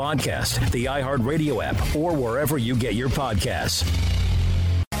Apple Podcast, the iHeartRadio app, or wherever you get your podcasts.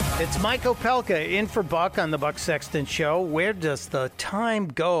 It's Mike Opelka in for Buck on the Buck Sexton Show. Where does the time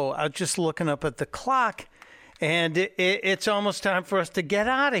go? I was just looking up at the clock, and it's almost time for us to get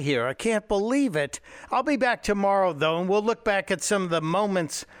out of here. I can't believe it. I'll be back tomorrow, though, and we'll look back at some of the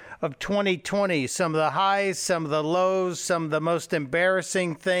moments of 2020, some of the highs, some of the lows, some of the most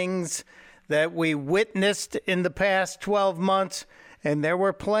embarrassing things that we witnessed in the past 12 months, and there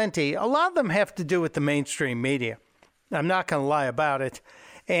were plenty. A lot of them have to do with the mainstream media. I'm not going to lie about it.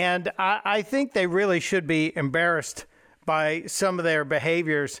 And I think they really should be embarrassed by some of their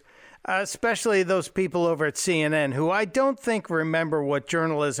behaviors, especially those people over at CNN who I don't think remember what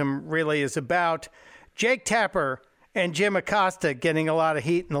journalism really is about. Jake Tapper and Jim Acosta getting a lot of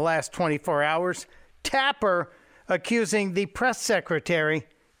heat in the last 24 hours. Tapper accusing the press secretary,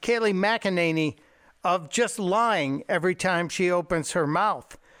 Kayleigh McEnany, of just lying every time she opens her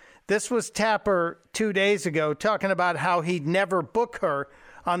mouth. This was Tapper 2 days ago talking about how he'd never book her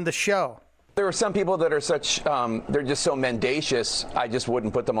on the show. There are some people that are such, they're just so mendacious, I just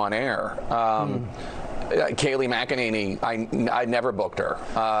wouldn't put them on air. Kayleigh McEnany, I never booked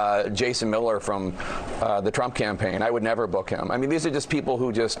her. Jason Miller from the Trump campaign, I would never book him. I mean, these are just people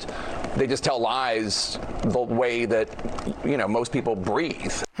who they just tell lies the way that, most people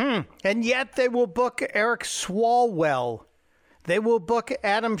breathe. And yet they will book Eric Swalwell. They will book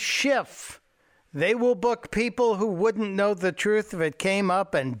Adam Schiff. They will book people who wouldn't know the truth if it came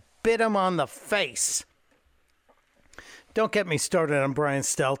up and bit them on the face. Don't get me started on Brian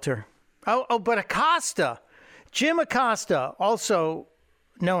Stelter. Oh, but Acosta, Jim Acosta, also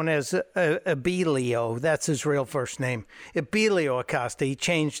known as Abilio, that's his real first name, Abilio Acosta. He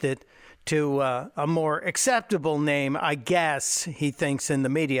changed it to a more acceptable name, I guess, he thinks in the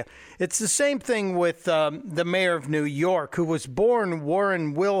media. It's the same thing with the mayor of New York, who was born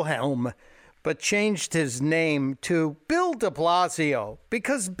Warren Wilhelm, but changed his name to Bill de Blasio,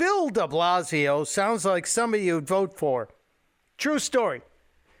 because Bill de Blasio sounds like somebody you'd vote for. True story.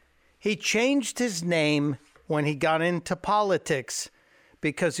 He changed his name when he got into politics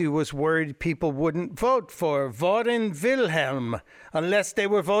because he was worried people wouldn't vote for Warren Wilhelm unless they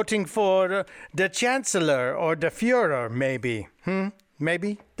were voting for the Chancellor or the Führer, maybe.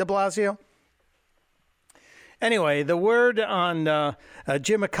 Maybe, de Blasio? Anyway, the word on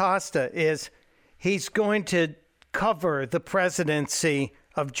Jim Acosta is he's going to cover the presidency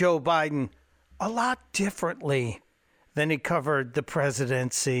of Joe Biden a lot differently than he covered the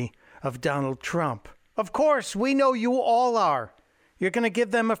presidency of Donald Trump. Of course, we know you all are. You're going to give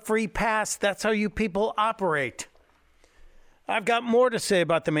them a free pass. That's how you people operate. I've got more to say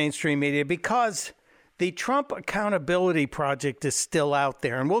about the mainstream media because the Trump Accountability Project is still out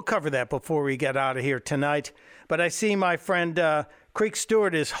there, and we'll cover that before we get out of here tonight. But I see my friend Creek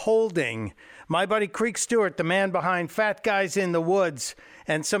Stewart is holding. My buddy Creek Stewart, the man behind Fat Guys in the Woods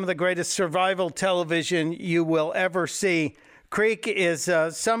and some of the greatest survival television you will ever see. Creek is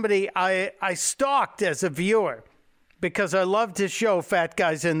somebody I stalked as a viewer because I loved his show, Fat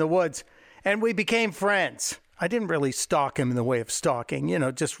Guys in the Woods, and we became friends. I didn't really stalk him in the way of stalking,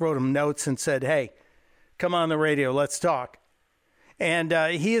 just wrote him notes and said, hey, come on the radio, let's talk. And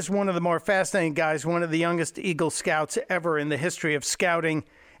he is one of the more fascinating guys, one of the youngest Eagle Scouts ever in the history of scouting,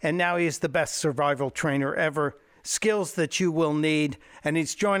 and now he is the best survival trainer ever. skills that you will need. And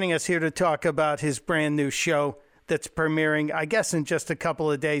he's joining us here to talk about his brand new show that's premiering, I guess, in just a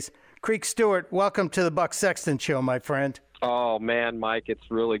couple of days. Creek Stewart, welcome to the Buck Sexton Show, my friend. Oh man, Mike, it's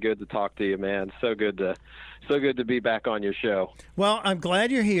really good to talk to you, man. So good to be back on your show. Well, I'm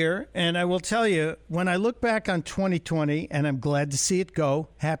glad you're here, and I will tell you, when I look back on 2020, and I'm glad to see it go,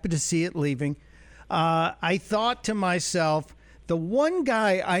 happy to see it leaving, I thought to myself, the one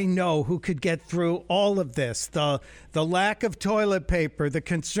guy I know who could get through all of this, the lack of toilet paper, the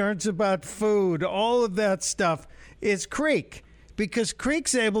concerns about food, all of that stuff, is Creek, because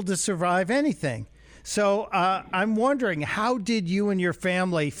Creek's able to survive anything. So I'm wondering, how did you and your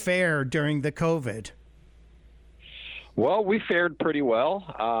family fare during the COVID? Well, we fared pretty well.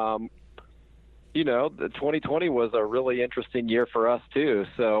 The 2020 was a really interesting year for us too.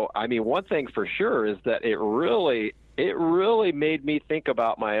 So, I mean, one thing for sure is that it really made me think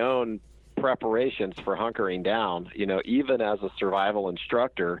about my own preparations for hunkering down. Even as a survival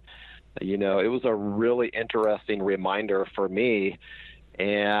instructor, it was a really interesting reminder for me.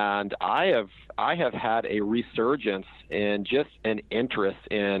 And I have had a resurgence in just an interest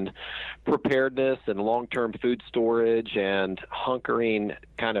in preparedness and long-term food storage and hunkering,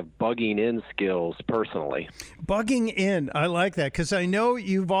 kind of bugging in skills personally. Bugging in, I like that, because I know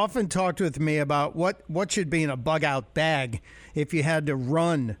you've often talked with me about what should be in a bug-out bag if you had to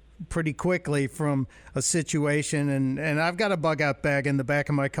run pretty quickly from a situation. And I've got a bug-out bag in the back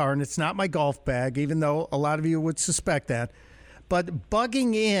of my car, and it's not my golf bag, even though a lot of you would suspect that. But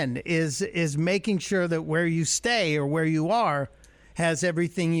bugging in is making sure that where you stay or where you are has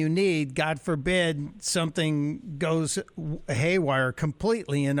everything you need. God forbid something goes haywire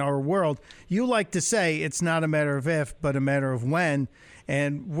completely in our world. You like to say it's not a matter of if, but a matter of when.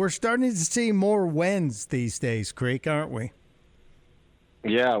 And we're starting to see more whens these days, Creek, aren't we?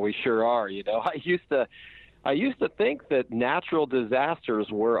 Yeah, we sure are. I used to think that natural disasters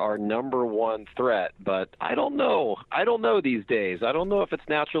were our number one threat, but I don't know. I don't know these days. I don't know if it's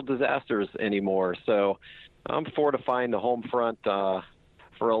natural disasters anymore. So I'm fortifying the home front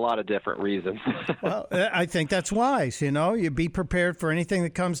for a lot of different reasons. Well, I think that's wise. You be prepared for anything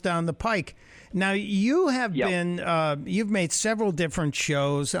that comes down the pike. Now, you have you've made several different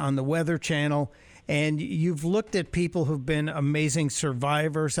shows on the Weather Channel, and you've looked at people who've been amazing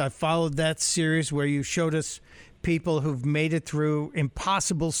survivors. I followed that series where you showed us people who've made it through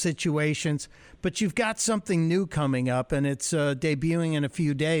impossible situations. But you've got something new coming up, and it's debuting in a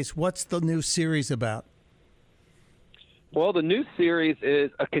few days. What's the new series about? Well, the new series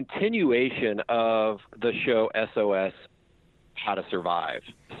is a continuation of the show SOS, How to Survive.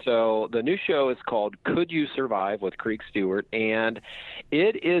 So the new show is called Could You Survive with Creek Stewart, and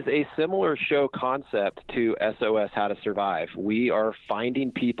it is a similar show concept to SOS How to Survive. We are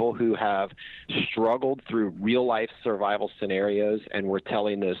finding people who have struggled through real-life survival scenarios, and we're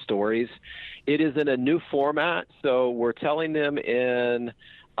telling those stories. It is in a new format, so we're telling them in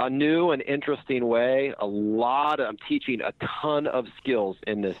a new and interesting way. I'm teaching a ton of skills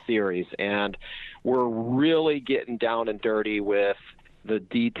in this series, and we're really getting down and dirty with the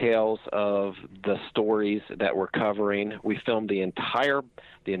details of the stories that we're covering. We filmed the entire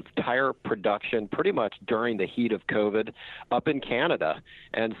production pretty much during the heat of COVID up in Canada.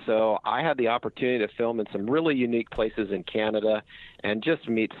 And so I had the opportunity to film in some really unique places in Canada and just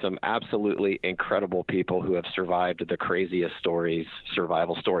meet some absolutely incredible people who have survived the craziest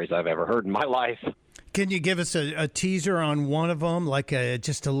survival stories I've ever heard in my life. Can you give us a teaser on one of them, like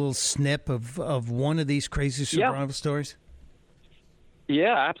just a little snip of one of these crazy survival stories?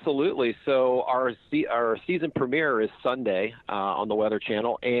 Yeah, absolutely. So our season premiere is Sunday on the Weather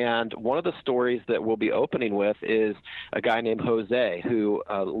Channel, and one of the stories that we'll be opening with is a guy named Jose who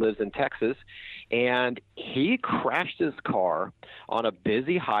lives in Texas, and he crashed his car on a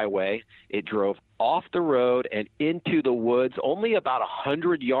busy highway. It drove off the road and into the woods, only about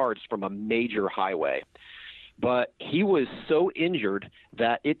 100 yards from a major highway. But he was so injured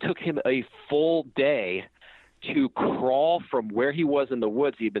that it took him a full day to crawl from where he was in the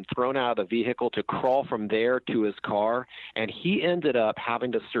woods. He'd been thrown out of the vehicle to crawl from there to his car, and he ended up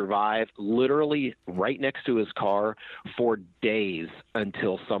having to survive literally right next to his car for days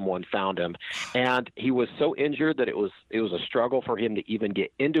until someone found him. And he was so injured that it was a struggle for him to even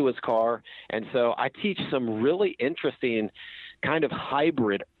get into his car. And so I teach some really interesting kind of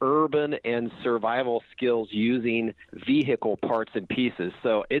hybrid urban and survival skills using vehicle parts and pieces.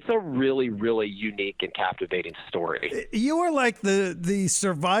 So it's a really, really unique and captivating story. You are like the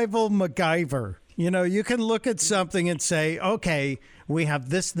survival MacGyver. You know, you can look at something and say, okay, we have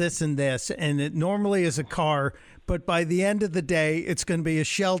this, this, and this, and it normally is a car, but by the end of the day, it's going to be a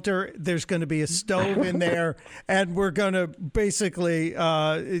shelter. There's going to be a stove in there, and we're going to basically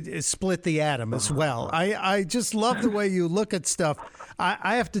split the atom as well. I just love the way you look at stuff.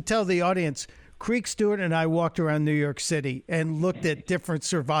 I have to tell the audience, Creek Stewart and I walked around New York City and looked at different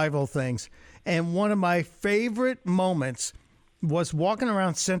survival things. And one of my favorite moments was walking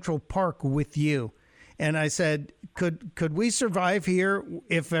around Central Park with you. And I said, could we survive here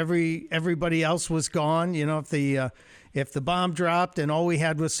if everybody else was gone? You know, if the bomb dropped and all we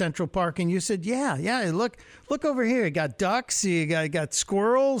had was Central Park. And you said, yeah. Look over here. You got ducks. You got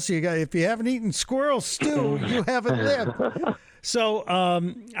squirrels. If you haven't eaten squirrel stew, you haven't lived. So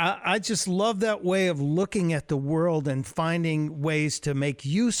I just love that way of looking at the world and finding ways to make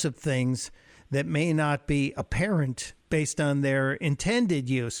use of things that may not be apparent based on their intended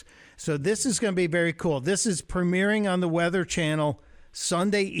use. So this is going to be very cool. This is premiering on the Weather Channel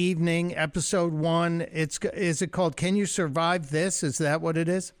Sunday evening, episode 1. Is it called Can You Survive This? Is that what it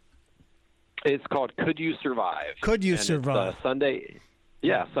is? It's called Could You Survive? Could You Survive? It's,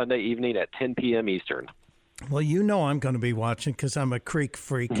 Sunday evening at 10 p.m. Eastern. Well, you know I'm going to be watching because I'm a Creek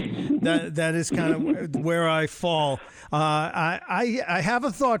freak. That is kind of where I fall. I have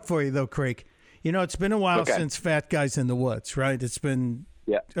a thought for you, though, Creek. You know, it's been a while since Fat Guys in the Woods, right? It's been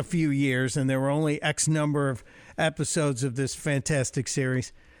a few years, and there were only X number of episodes of this fantastic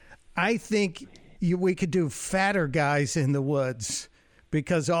series. I think we could do Fatter Guys in the Woods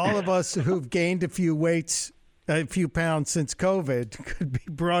because all of us who've gained a few pounds since COVID could be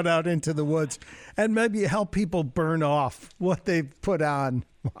brought out into the woods and maybe help people burn off what they've put on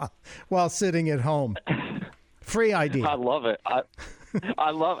while sitting at home. Free idea. I love it.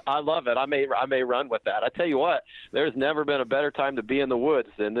 I love it. I may run with that. I tell you what, there's never been a better time to be in the woods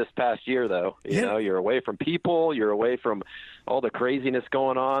than this past year, though. You know, you're away from people, you're away from all the craziness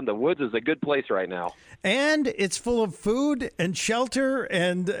going on. The woods is a good place right now. And it's full of food and shelter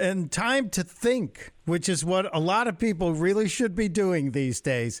and time to think, which is what a lot of people really should be doing these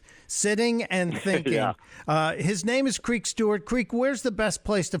days, sitting and thinking. His name is Creek Stewart. Creek, where's the best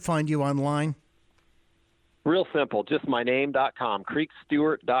place to find you online? Real simple, just myname.com,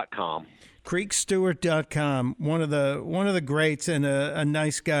 creekstewart.com. creekstewart.com, one of the greats and a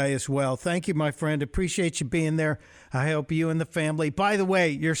nice guy as well. Thank you, my friend. Appreciate you being there. I hope you and the family. By the way,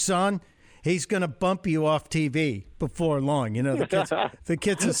 your son, he's going to bump you off TV before long. You know, the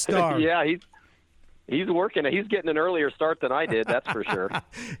kid's a star. Yeah, he's working. He's getting an earlier start than I did, that's for sure.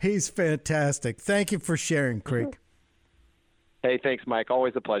 He's fantastic. Thank you for sharing, Creek. Hey, thanks, Mike.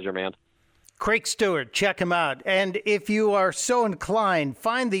 Always a pleasure, man. Creek Stewart, check him out. And if you are so inclined,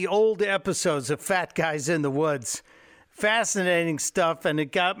 find the old episodes of Fat Guys in the Woods. Fascinating stuff, and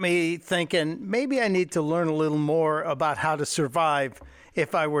it got me thinking maybe I need to learn a little more about how to survive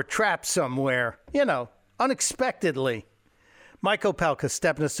if I were trapped somewhere, you know, unexpectedly. Mike Opelka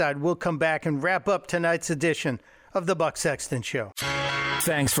stepping aside. We'll come back and wrap up tonight's edition of The Buck Sexton Show.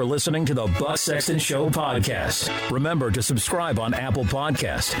 Thanks for listening to the Buck Sexton Show podcast. Remember to subscribe on Apple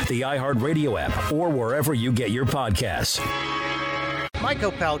Podcasts, the iHeartRadio app, or wherever you get your podcasts. Mike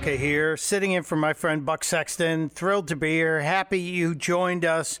Opelka here, sitting in for my friend Buck Sexton. Thrilled to be here. Happy you joined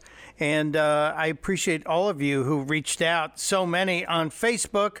us. And I appreciate all of you who reached out. So many on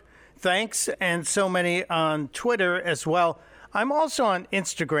Facebook, thanks, and so many on Twitter as well. I'm also on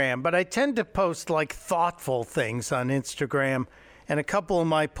Instagram, but I tend to post like thoughtful things on Instagram. And a couple of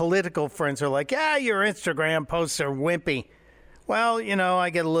my political friends are like, your Instagram posts are wimpy. Well, you know, I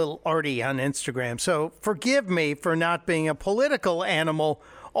get a little arty on Instagram. So forgive me for not being a political animal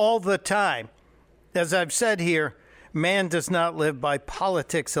all the time. As I've said here, man does not live by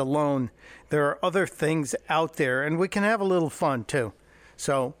politics alone. There are other things out there, and we can have a little fun, too.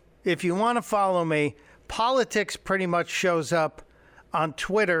 So if you want to follow me, politics pretty much shows up on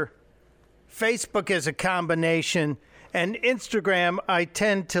Twitter. Facebook is a combination. And Instagram, I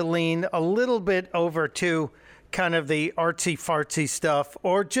tend to lean a little bit over to kind of the artsy-fartsy stuff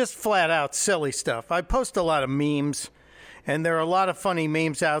or just flat-out silly stuff. I post a lot of memes, and there are a lot of funny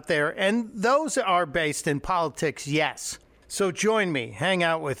memes out there, and those are based in politics, yes. So join me. Hang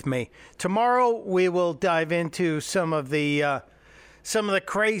out with me. Tomorrow, we will dive into some of the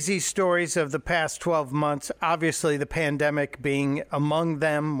crazy stories of the past 12 months, obviously the pandemic being among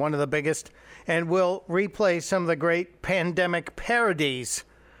them, one of the biggest. And we'll replay some of the great pandemic parodies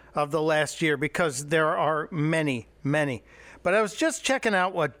of the last year because there are many, many. But I was just checking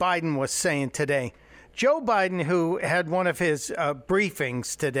out what Biden was saying today. Joe Biden, who had one of his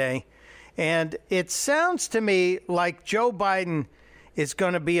briefings today, and it sounds to me like Joe Biden is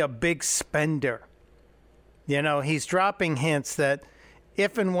going to be a big spender. You know, he's dropping hints that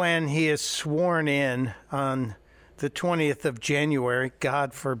if and when he is sworn in on the 20th of January,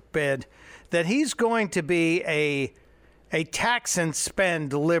 God forbid, that he's going to be a tax and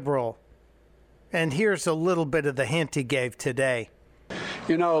spend liberal. And here's a little bit of the hint he gave today.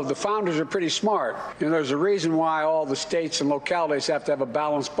 You know, the founders are pretty smart. You know, there's a reason why all the states and localities have to have a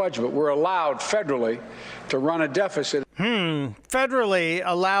balanced budget, but we're allowed federally to run a deficit. Federally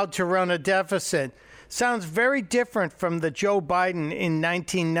allowed to run a deficit. Sounds very different from the Joe Biden in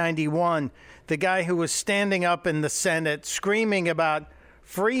 1991, the guy who was standing up in the Senate screaming about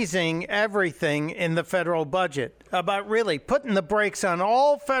freezing everything in the federal budget, about really putting the brakes on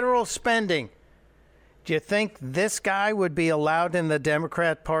all federal spending. Do you think this guy would be allowed in the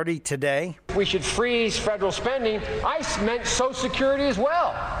Democrat Party today? We should freeze federal spending. I meant Social Security as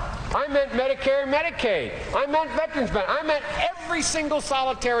well. I meant Medicare and Medicaid. I meant veterans benefits. I meant every single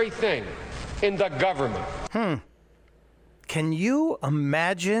solitary thing in the government. Can you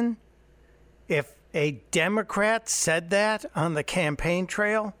imagine if a Democrat said that on the campaign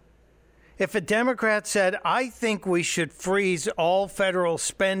trail? If a Democrat said, I think we should freeze all federal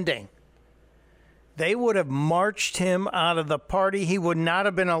spending, they would have marched him out of the party. He would not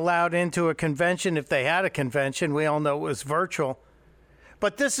have been allowed into a convention if they had a convention. We all know it was virtual.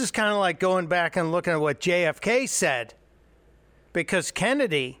 But this is kind of like going back and looking at what JFK said. Because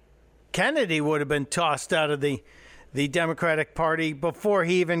Kennedy would have been tossed out of the Democratic Party before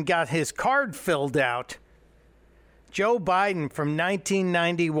he even got his card filled out. Joe Biden from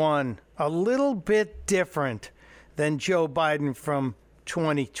 1991, a little bit different than Joe Biden from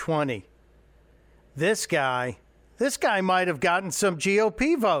 2020. This guy might have gotten some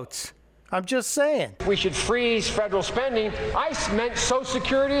GOP votes. I'm just saying. We should freeze federal spending. I meant Social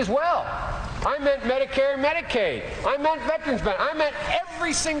Security as well. I meant Medicare and Medicaid. I meant veterans benefits. I meant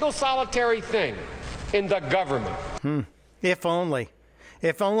every single solitary thing in the government. If only.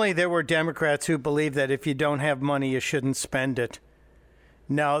 If only there were Democrats who believe that if you don't have money, you shouldn't spend it.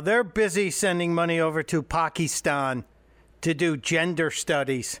 No, they're busy sending money over to Pakistan to do gender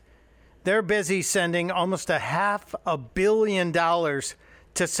studies. They're busy sending almost $500 million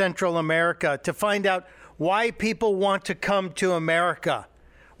to Central America to find out why people want to come to America,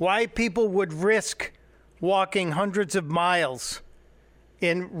 why people would risk walking hundreds of miles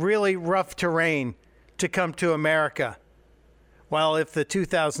in really rough terrain to come to America. Well, if the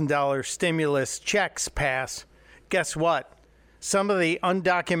 $2,000 stimulus checks pass, guess what? Some of the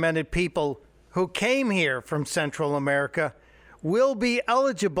undocumented people who came here from Central America will be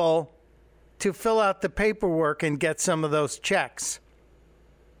eligible to fill out the paperwork and get some of those checks.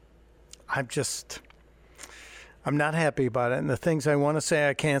 I'm not happy about it. And the things I want to say,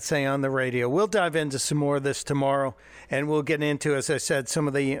 I can't say on the radio. We'll dive into some more of this tomorrow, and we'll get into, as I said, some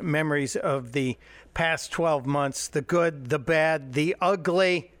of the memories of the past 12 months, the good, the bad, the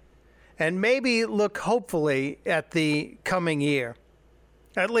ugly, and maybe look hopefully at the coming year.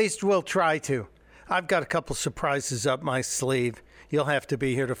 At least we'll try to. I've got a couple surprises up my sleeve. You'll have to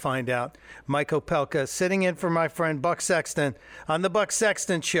be here to find out. Mike Opelka sitting in for my friend Buck Sexton on the Buck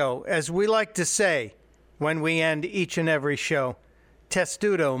Sexton Show. As we like to say when we end each and every show,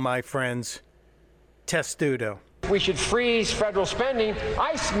 testudo, my friends, testudo. We should freeze federal spending.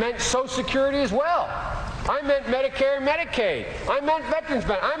 I meant Social Security as well. I meant Medicare and Medicaid. I meant veterans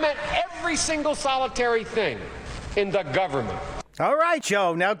benefits. I meant every single solitary thing in the government. All right,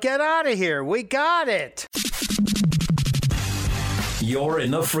 Joe, now get out of here. We got it. You're in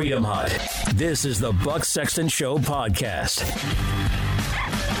the Freedom Hut. This is the Buck Sexton Show podcast.